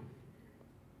 2?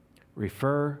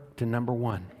 Refer to number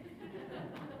 1.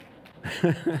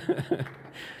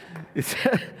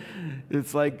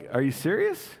 It's like, are you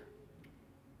serious?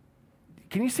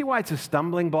 Can you see why it's a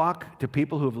stumbling block to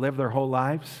people who have lived their whole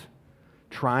lives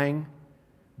trying,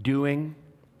 doing,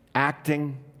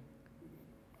 acting,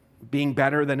 being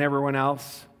better than everyone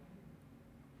else?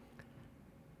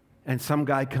 And some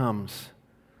guy comes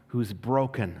who's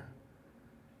broken,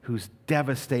 who's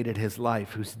devastated his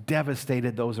life, who's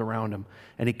devastated those around him,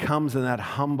 and he comes in that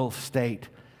humble state,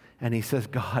 and he says,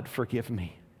 God, forgive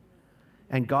me.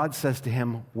 And God says to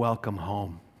him, welcome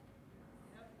home.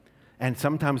 And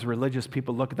sometimes religious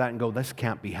people look at that and go, this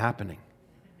can't be happening.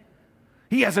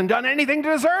 He hasn't done anything to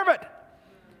deserve it.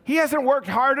 He hasn't worked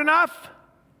hard enough.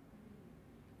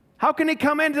 How can he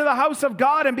come into the house of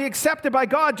God and be accepted by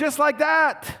God just like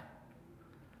that?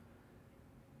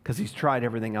 Because he's tried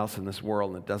everything else in this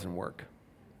world and it doesn't work.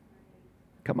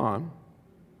 Come on.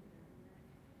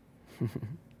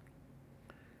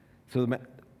 So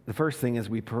the first thing is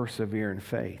we persevere in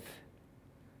faith.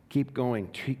 Keep going,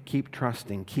 keep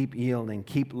trusting, keep yielding,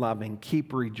 keep loving,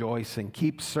 keep rejoicing,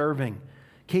 keep serving,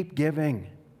 keep giving.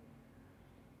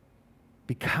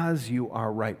 Because you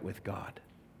are right with God.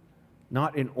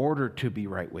 Not in order to be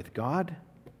right with God.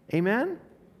 Amen?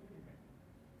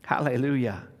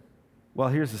 Hallelujah. Well,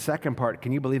 here's the second part.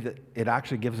 Can you believe that it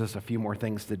actually gives us a few more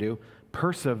things to do?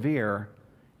 Persevere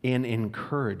in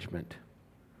encouragement.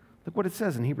 Look what it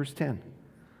says in Hebrews 10.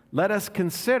 Let us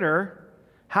consider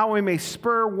how we may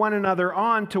spur one another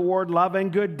on toward love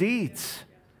and good deeds,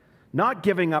 not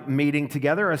giving up meeting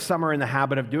together as some are in the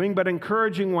habit of doing, but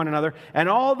encouraging one another, and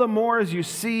all the more as you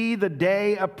see the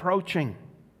day approaching.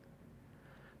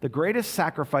 The greatest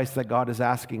sacrifice that God is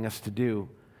asking us to do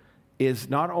is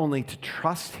not only to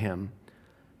trust him,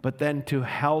 but then to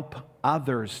help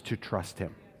others to trust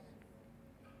him.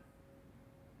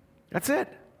 That's it.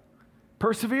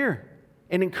 Persevere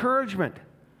in encouragement.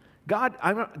 Guys,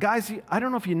 I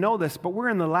don't know if you know this, but we're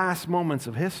in the last moments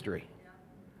of history.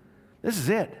 This is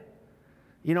it.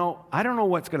 You know, I don't know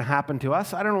what's going to happen to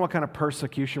us. I don't know what kind of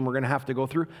persecution we're going to have to go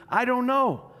through. I don't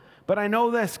know. But I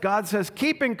know this. God says,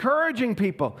 keep encouraging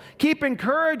people. Keep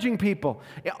encouraging people.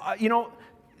 You know,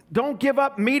 don't give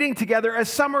up meeting together as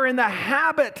some are in the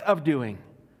habit of doing.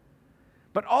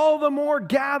 But all the more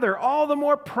gather, all the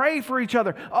more pray for each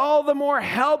other, all the more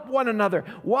help one another.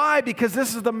 Why? Because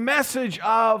this is the message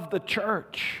of the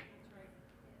church.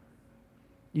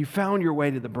 You found your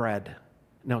way to the bread.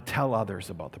 Now tell others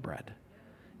about the bread.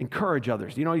 Encourage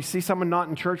others. You know, you see someone not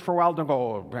in church for a while, don't go,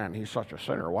 oh man, he's such a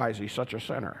sinner. Why is he such a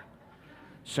sinner?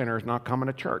 Sinner's not coming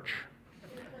to church.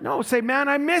 No, say, man,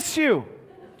 I miss you.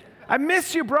 I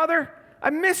miss you, brother. I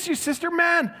miss you, sister.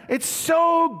 Man, it's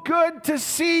so good to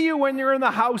see you when you're in the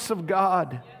house of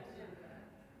God.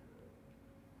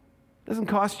 Doesn't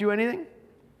cost you anything.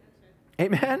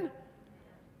 Amen?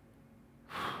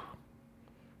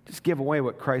 Just give away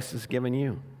what Christ has given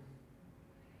you.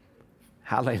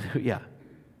 Hallelujah.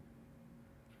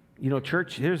 You know,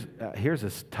 church, here's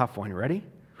a tough one. Ready?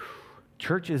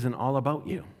 Church isn't all about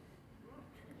you.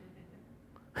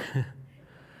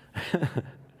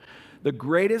 The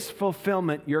greatest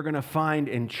fulfillment you're going to find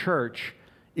in church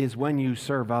is when you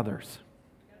serve others.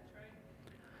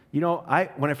 You know,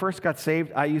 when I first got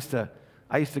saved, I used to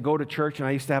go to church and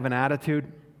I used to have an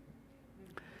attitude.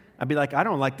 I'd be like, I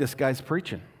don't like this guy's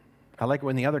preaching. I like it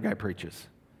when the other guy preaches.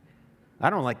 I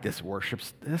don't like this worship.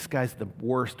 This guy's the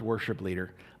worst worship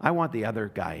leader. I want the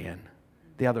other guy in.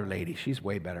 The other lady. She's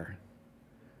way better.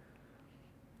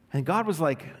 And God was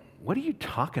like, what are you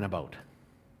talking about?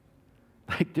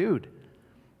 Like, dude.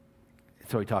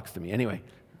 So he talks to me. Anyway.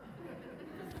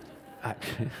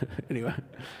 Anyway.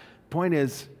 Point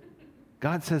is,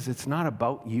 God says it's not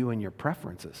about you and your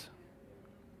preferences.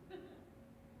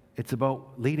 It's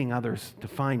about leading others to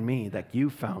find me, that you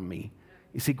found me.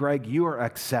 You see, Greg, you are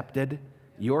accepted,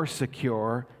 you're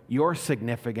secure, you're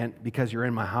significant because you're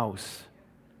in my house.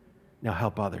 Now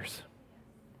help others.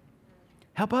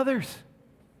 Help others.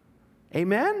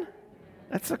 Amen?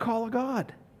 That's the call of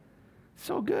God.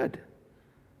 So good.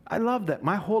 I love that.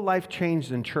 My whole life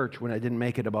changed in church when I didn't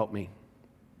make it about me.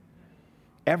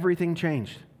 Everything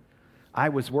changed. I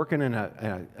was working in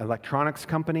an electronics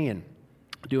company and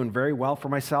doing very well for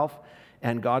myself,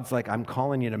 and God's like, I'm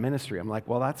calling you to ministry. I'm like,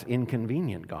 well, that's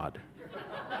inconvenient, God.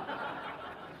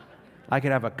 I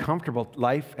could have a comfortable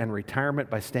life and retirement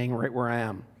by staying right where I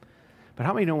am. But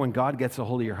how many know when God gets a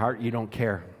hold of your heart, you don't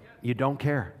care? You don't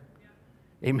care.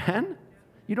 Amen?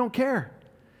 You don't care.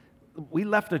 We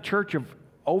left a church of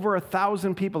over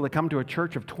 1,000 people to come to a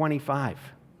church of 25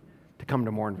 to come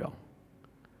to Morinville.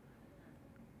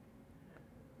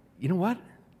 You know what?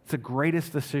 It's the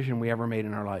greatest decision we ever made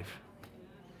in our life.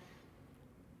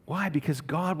 Why? Because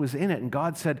God was in it, and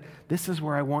God said, this is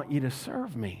where I want you to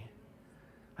serve me.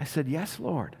 I said, yes,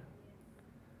 Lord.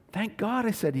 Thank God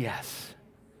I said yes.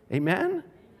 Amen?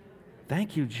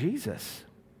 Thank you, Jesus.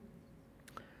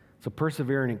 So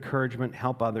persevere in encouragement,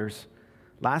 help others.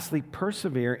 Lastly,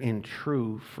 persevere in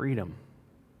true freedom.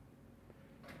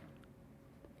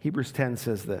 Hebrews 10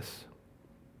 says this.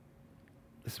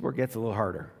 This is where it gets a little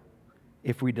harder.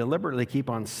 If we deliberately keep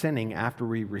on sinning after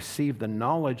we receive the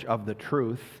knowledge of the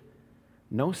truth,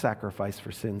 no sacrifice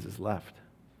for sins is left.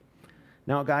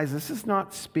 Now, guys, this is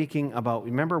not speaking about,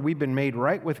 remember, we've been made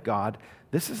right with God.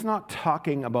 This is not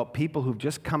talking about people who've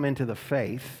just come into the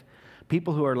faith,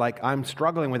 people who are like, I'm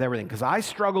struggling with everything, because I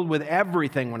struggled with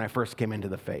everything when I first came into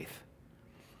the faith.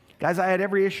 Guys, I had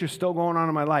every issue still going on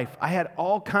in my life. I had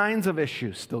all kinds of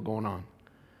issues still going on.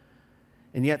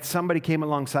 And yet somebody came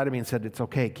alongside of me and said, it's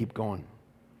okay, keep going.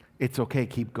 It's okay,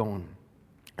 keep going.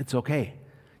 It's okay.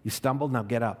 You stumbled, now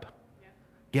get up.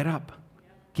 Get up.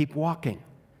 Keep walking.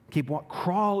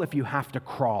 Crawl if you have to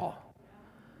crawl.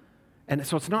 And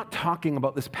so it's not talking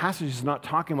about, this passage is not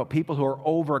talking about people who are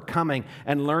overcoming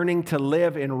and learning to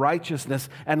live in righteousness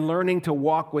and learning to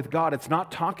walk with God. It's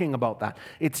not talking about that.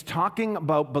 It's talking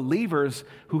about believers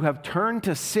who have turned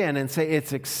to sin and say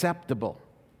it's acceptable.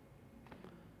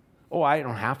 Oh, I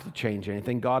don't have to change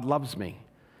anything. God loves me.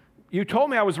 You told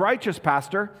me I was righteous,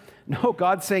 Pastor. No,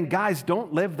 God's saying, guys,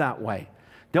 don't live that way.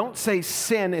 Don't say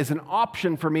sin is an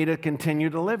option for me to continue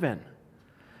to live in.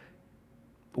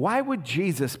 Why would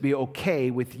Jesus be okay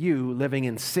with you living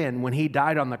in sin when he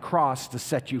died on the cross to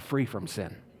set you free from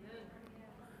sin?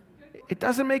 It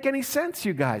doesn't make any sense,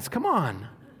 you guys. Come on.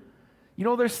 You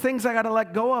know, there's things I got to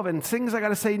let go of and things I got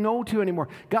to say no to anymore.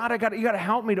 God, you got to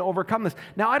help me to overcome this.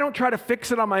 Now, I don't try to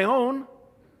fix it on my own.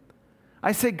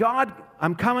 I say, God,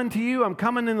 I'm coming to you. I'm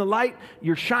coming in the light.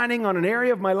 You're shining on an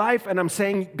area of my life, and I'm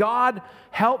saying, God,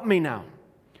 help me now.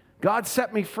 God,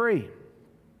 set me free.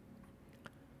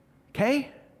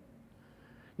 Okay?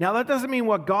 Now, that doesn't mean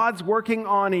what God's working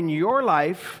on in your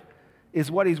life is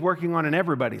what he's working on in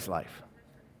everybody's life.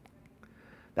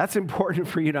 That's important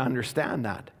for you to understand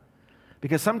that.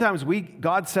 Because sometimes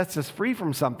God sets us free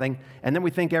from something, and then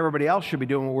we think everybody else should be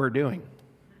doing what we're doing.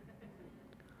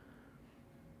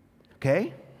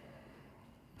 Okay?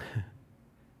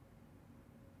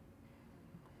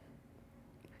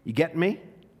 You getting me?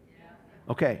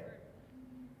 Okay.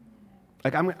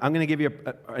 Like I'm going to give you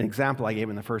an example I gave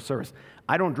in the first service.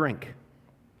 I don't drink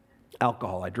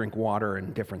alcohol. I drink water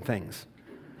and different things.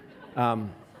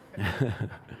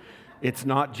 It's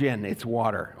not gin, it's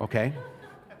water, okay?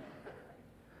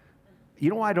 You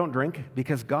know why I don't drink?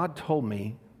 Because God told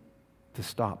me to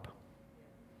stop.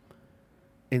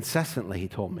 Incessantly, he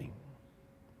told me.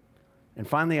 And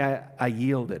finally, I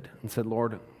yielded and said,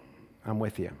 Lord, I'm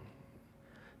with you.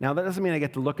 Now, that doesn't mean I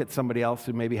get to look at somebody else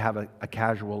who maybe have a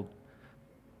casual,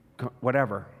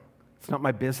 whatever. It's not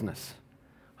my business.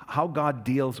 How God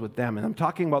deals with them. And I'm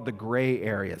talking about the gray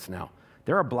areas now.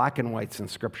 There are black and whites in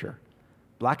Scripture.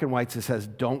 Black and whites, it says,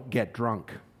 don't get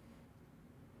drunk.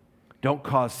 Don't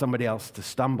cause somebody else to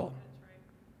stumble.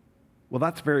 Well,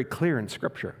 that's very clear in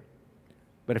Scripture.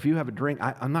 But if you have a drink,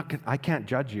 I can't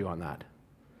judge you on that.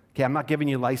 Okay, I'm not giving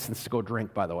you license to go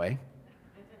drink, by the way.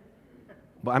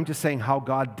 But I'm just saying how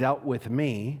God dealt with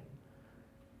me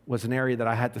was an area that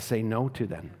I had to say no to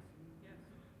then.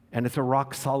 And it's a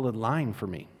rock solid line for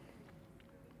me.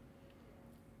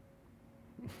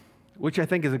 Which I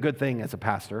think is a good thing as a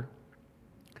pastor.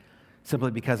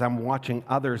 Simply because I'm watching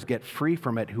others get free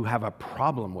from it who have a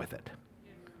problem with it.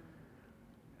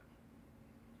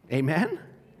 Amen?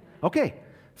 Okay.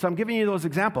 So I'm giving you those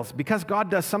examples. Because God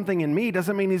does something in me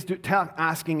doesn't mean he's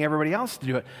asking everybody else to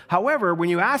do it. However, when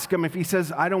you ask him, if he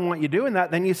says, I don't want you doing that,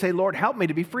 then you say, Lord, help me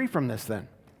to be free from this then.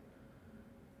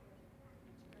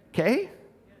 Okay?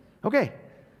 Okay.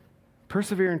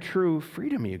 Persevere in true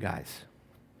freedom, you guys.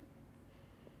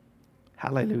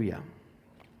 Hallelujah.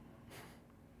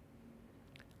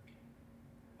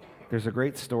 There's a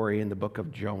great story in the book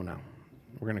of Jonah.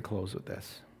 We're going to close with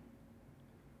this.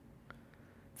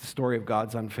 It's the story of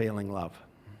God's unfailing love.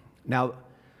 Now,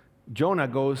 Jonah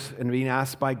goes and being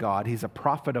asked by God, he's a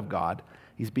prophet of God,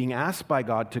 he's being asked by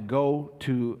God to go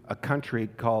to a country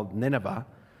called Nineveh,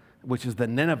 which is the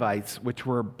Ninevites, which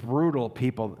were brutal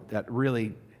people that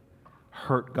really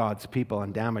hurt God's people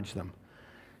and damaged them.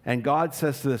 And God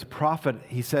says to this prophet,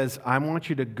 he says, I want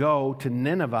you to go to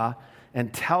Nineveh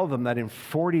and tell them that in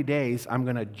 40 days, I'm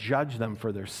going to judge them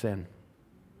for their sin.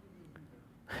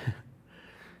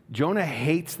 Jonah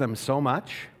hates them so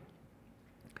much,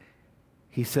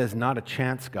 he says, not a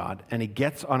chance, God. And he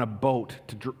gets on a boat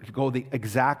to go the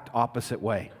exact opposite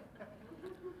way.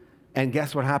 And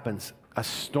guess what happens? A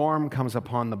storm comes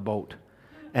upon the boat.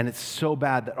 And it's so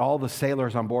bad that all the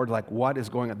sailors on board are like, what is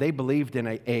going on? They believed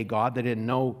in a God. They didn't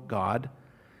know God.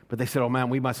 But they said, oh man,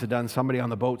 we must have done, somebody on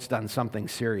the boat's done something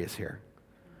serious here.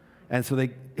 And so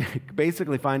they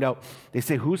basically find out, they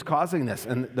say, who's causing this?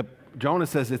 And Jonah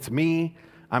says, it's me.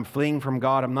 I'm fleeing from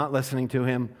God. I'm not listening to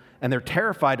him. And they're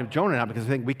terrified of Jonah now because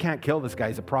they think, we can't kill this guy.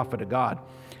 He's a prophet of God.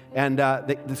 And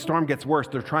the storm gets worse.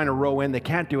 They're trying to row in. They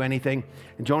can't do anything.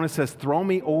 And Jonah says, throw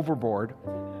me overboard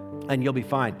and you'll be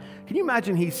fine. Can you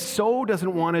imagine he so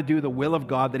doesn't want to do the will of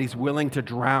God that he's willing to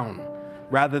drown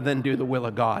rather than do the will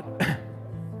of God?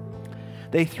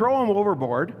 They throw him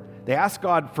overboard. They ask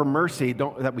God for mercy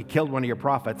that we killed one of your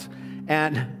prophets.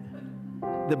 And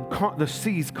the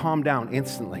seas calm down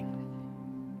instantly.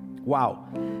 Wow.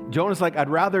 Jonah's like, I'd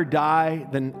rather die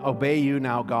than obey you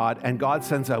now, God. And God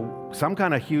sends some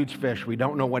kind of huge fish. We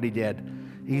don't know what he did.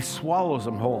 He swallows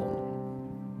him whole.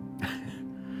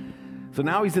 So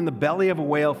now he's in the belly of a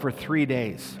whale for 3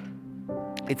 days.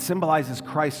 It symbolizes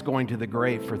Christ going to the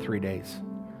grave for 3 days.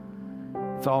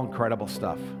 It's all incredible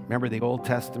stuff. Remember, the Old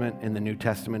Testament and the New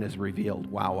Testament is revealed.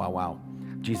 Wow, wow, wow.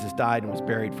 Jesus died and was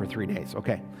buried for 3 days.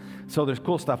 Okay, so there's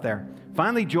cool stuff there.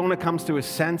 Finally, Jonah comes to his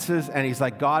senses and he's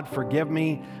like, God, forgive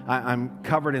me. I'm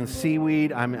covered in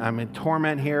seaweed. I'm in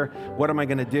torment here. What am I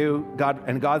going to do?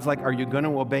 And God's like, are you going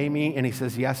to obey me? And he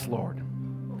says, yes, Lord.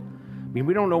 I mean,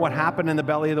 we don't know what happened in the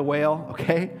belly of the whale,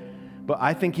 okay? But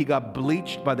I think he got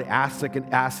bleached by the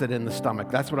acid in the stomach.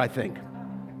 That's what I think.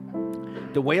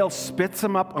 The whale spits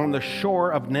him up on the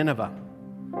shore of Nineveh.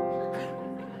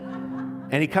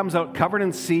 And he comes out covered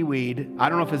in seaweed. I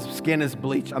don't know if his skin is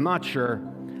bleached. I'm not sure.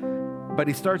 But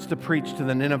he starts to preach to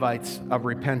the Ninevites of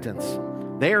repentance.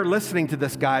 They are listening to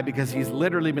this guy because he's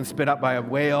literally been spit up by a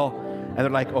whale. And they're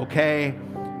like, okay.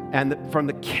 And from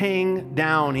the king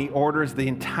down, he orders the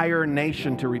entire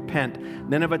nation to repent.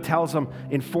 Nineveh tells them,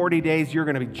 in 40 days, you're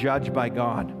going to be judged by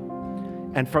God.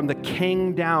 And from the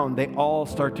king down, they all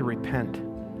start to repent.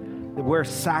 They wear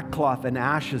sackcloth and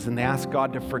ashes, and they ask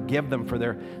God to forgive them for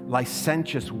their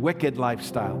licentious, wicked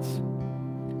lifestyles.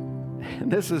 And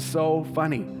this is so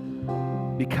funny.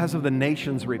 Because of the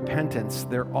nation's repentance,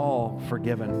 they're all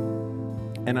forgiven.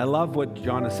 And I love what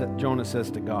Jonah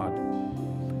says to God.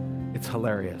 It's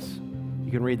hilarious.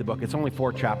 You can read the book. It's only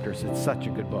 4 chapters. It's such a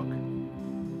good book.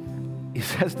 He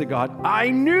says to God, I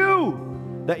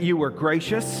knew that you were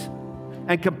gracious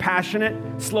and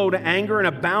compassionate, slow to anger and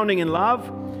abounding in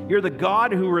love. You're the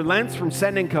God who relents from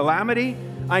sending calamity.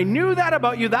 I knew that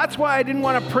about you. That's why I didn't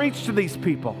want to preach to these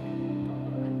people.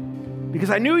 Because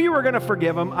I knew you were going to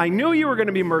forgive them. I knew you were going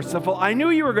to be merciful. I knew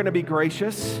you were going to be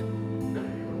gracious.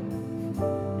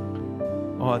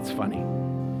 Oh, it's funny.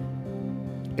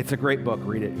 It's a great book.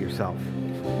 Read it yourself.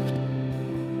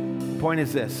 The point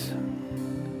is this.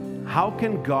 How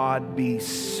can God be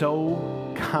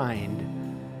so kind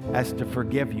as to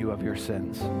forgive you of your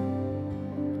sins?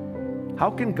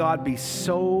 How can God be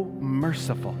so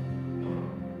merciful?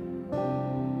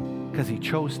 Because he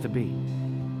chose to be.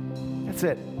 That's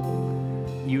it.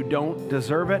 You don't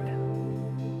deserve it.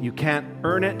 You can't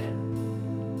earn it,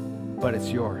 but it's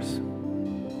yours.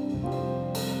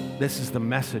 This is the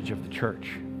message of the church.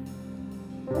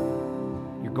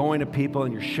 You're going to people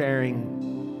and you're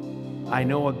sharing, I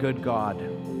know a good God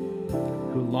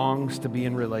who longs to be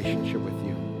in relationship with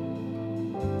you.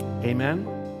 Amen.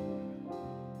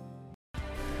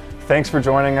 Thanks for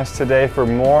joining us today. For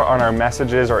more on our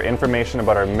messages or information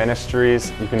about our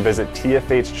ministries, you can visit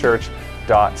tfhchurch.ca.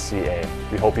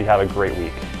 We hope you have a great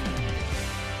week.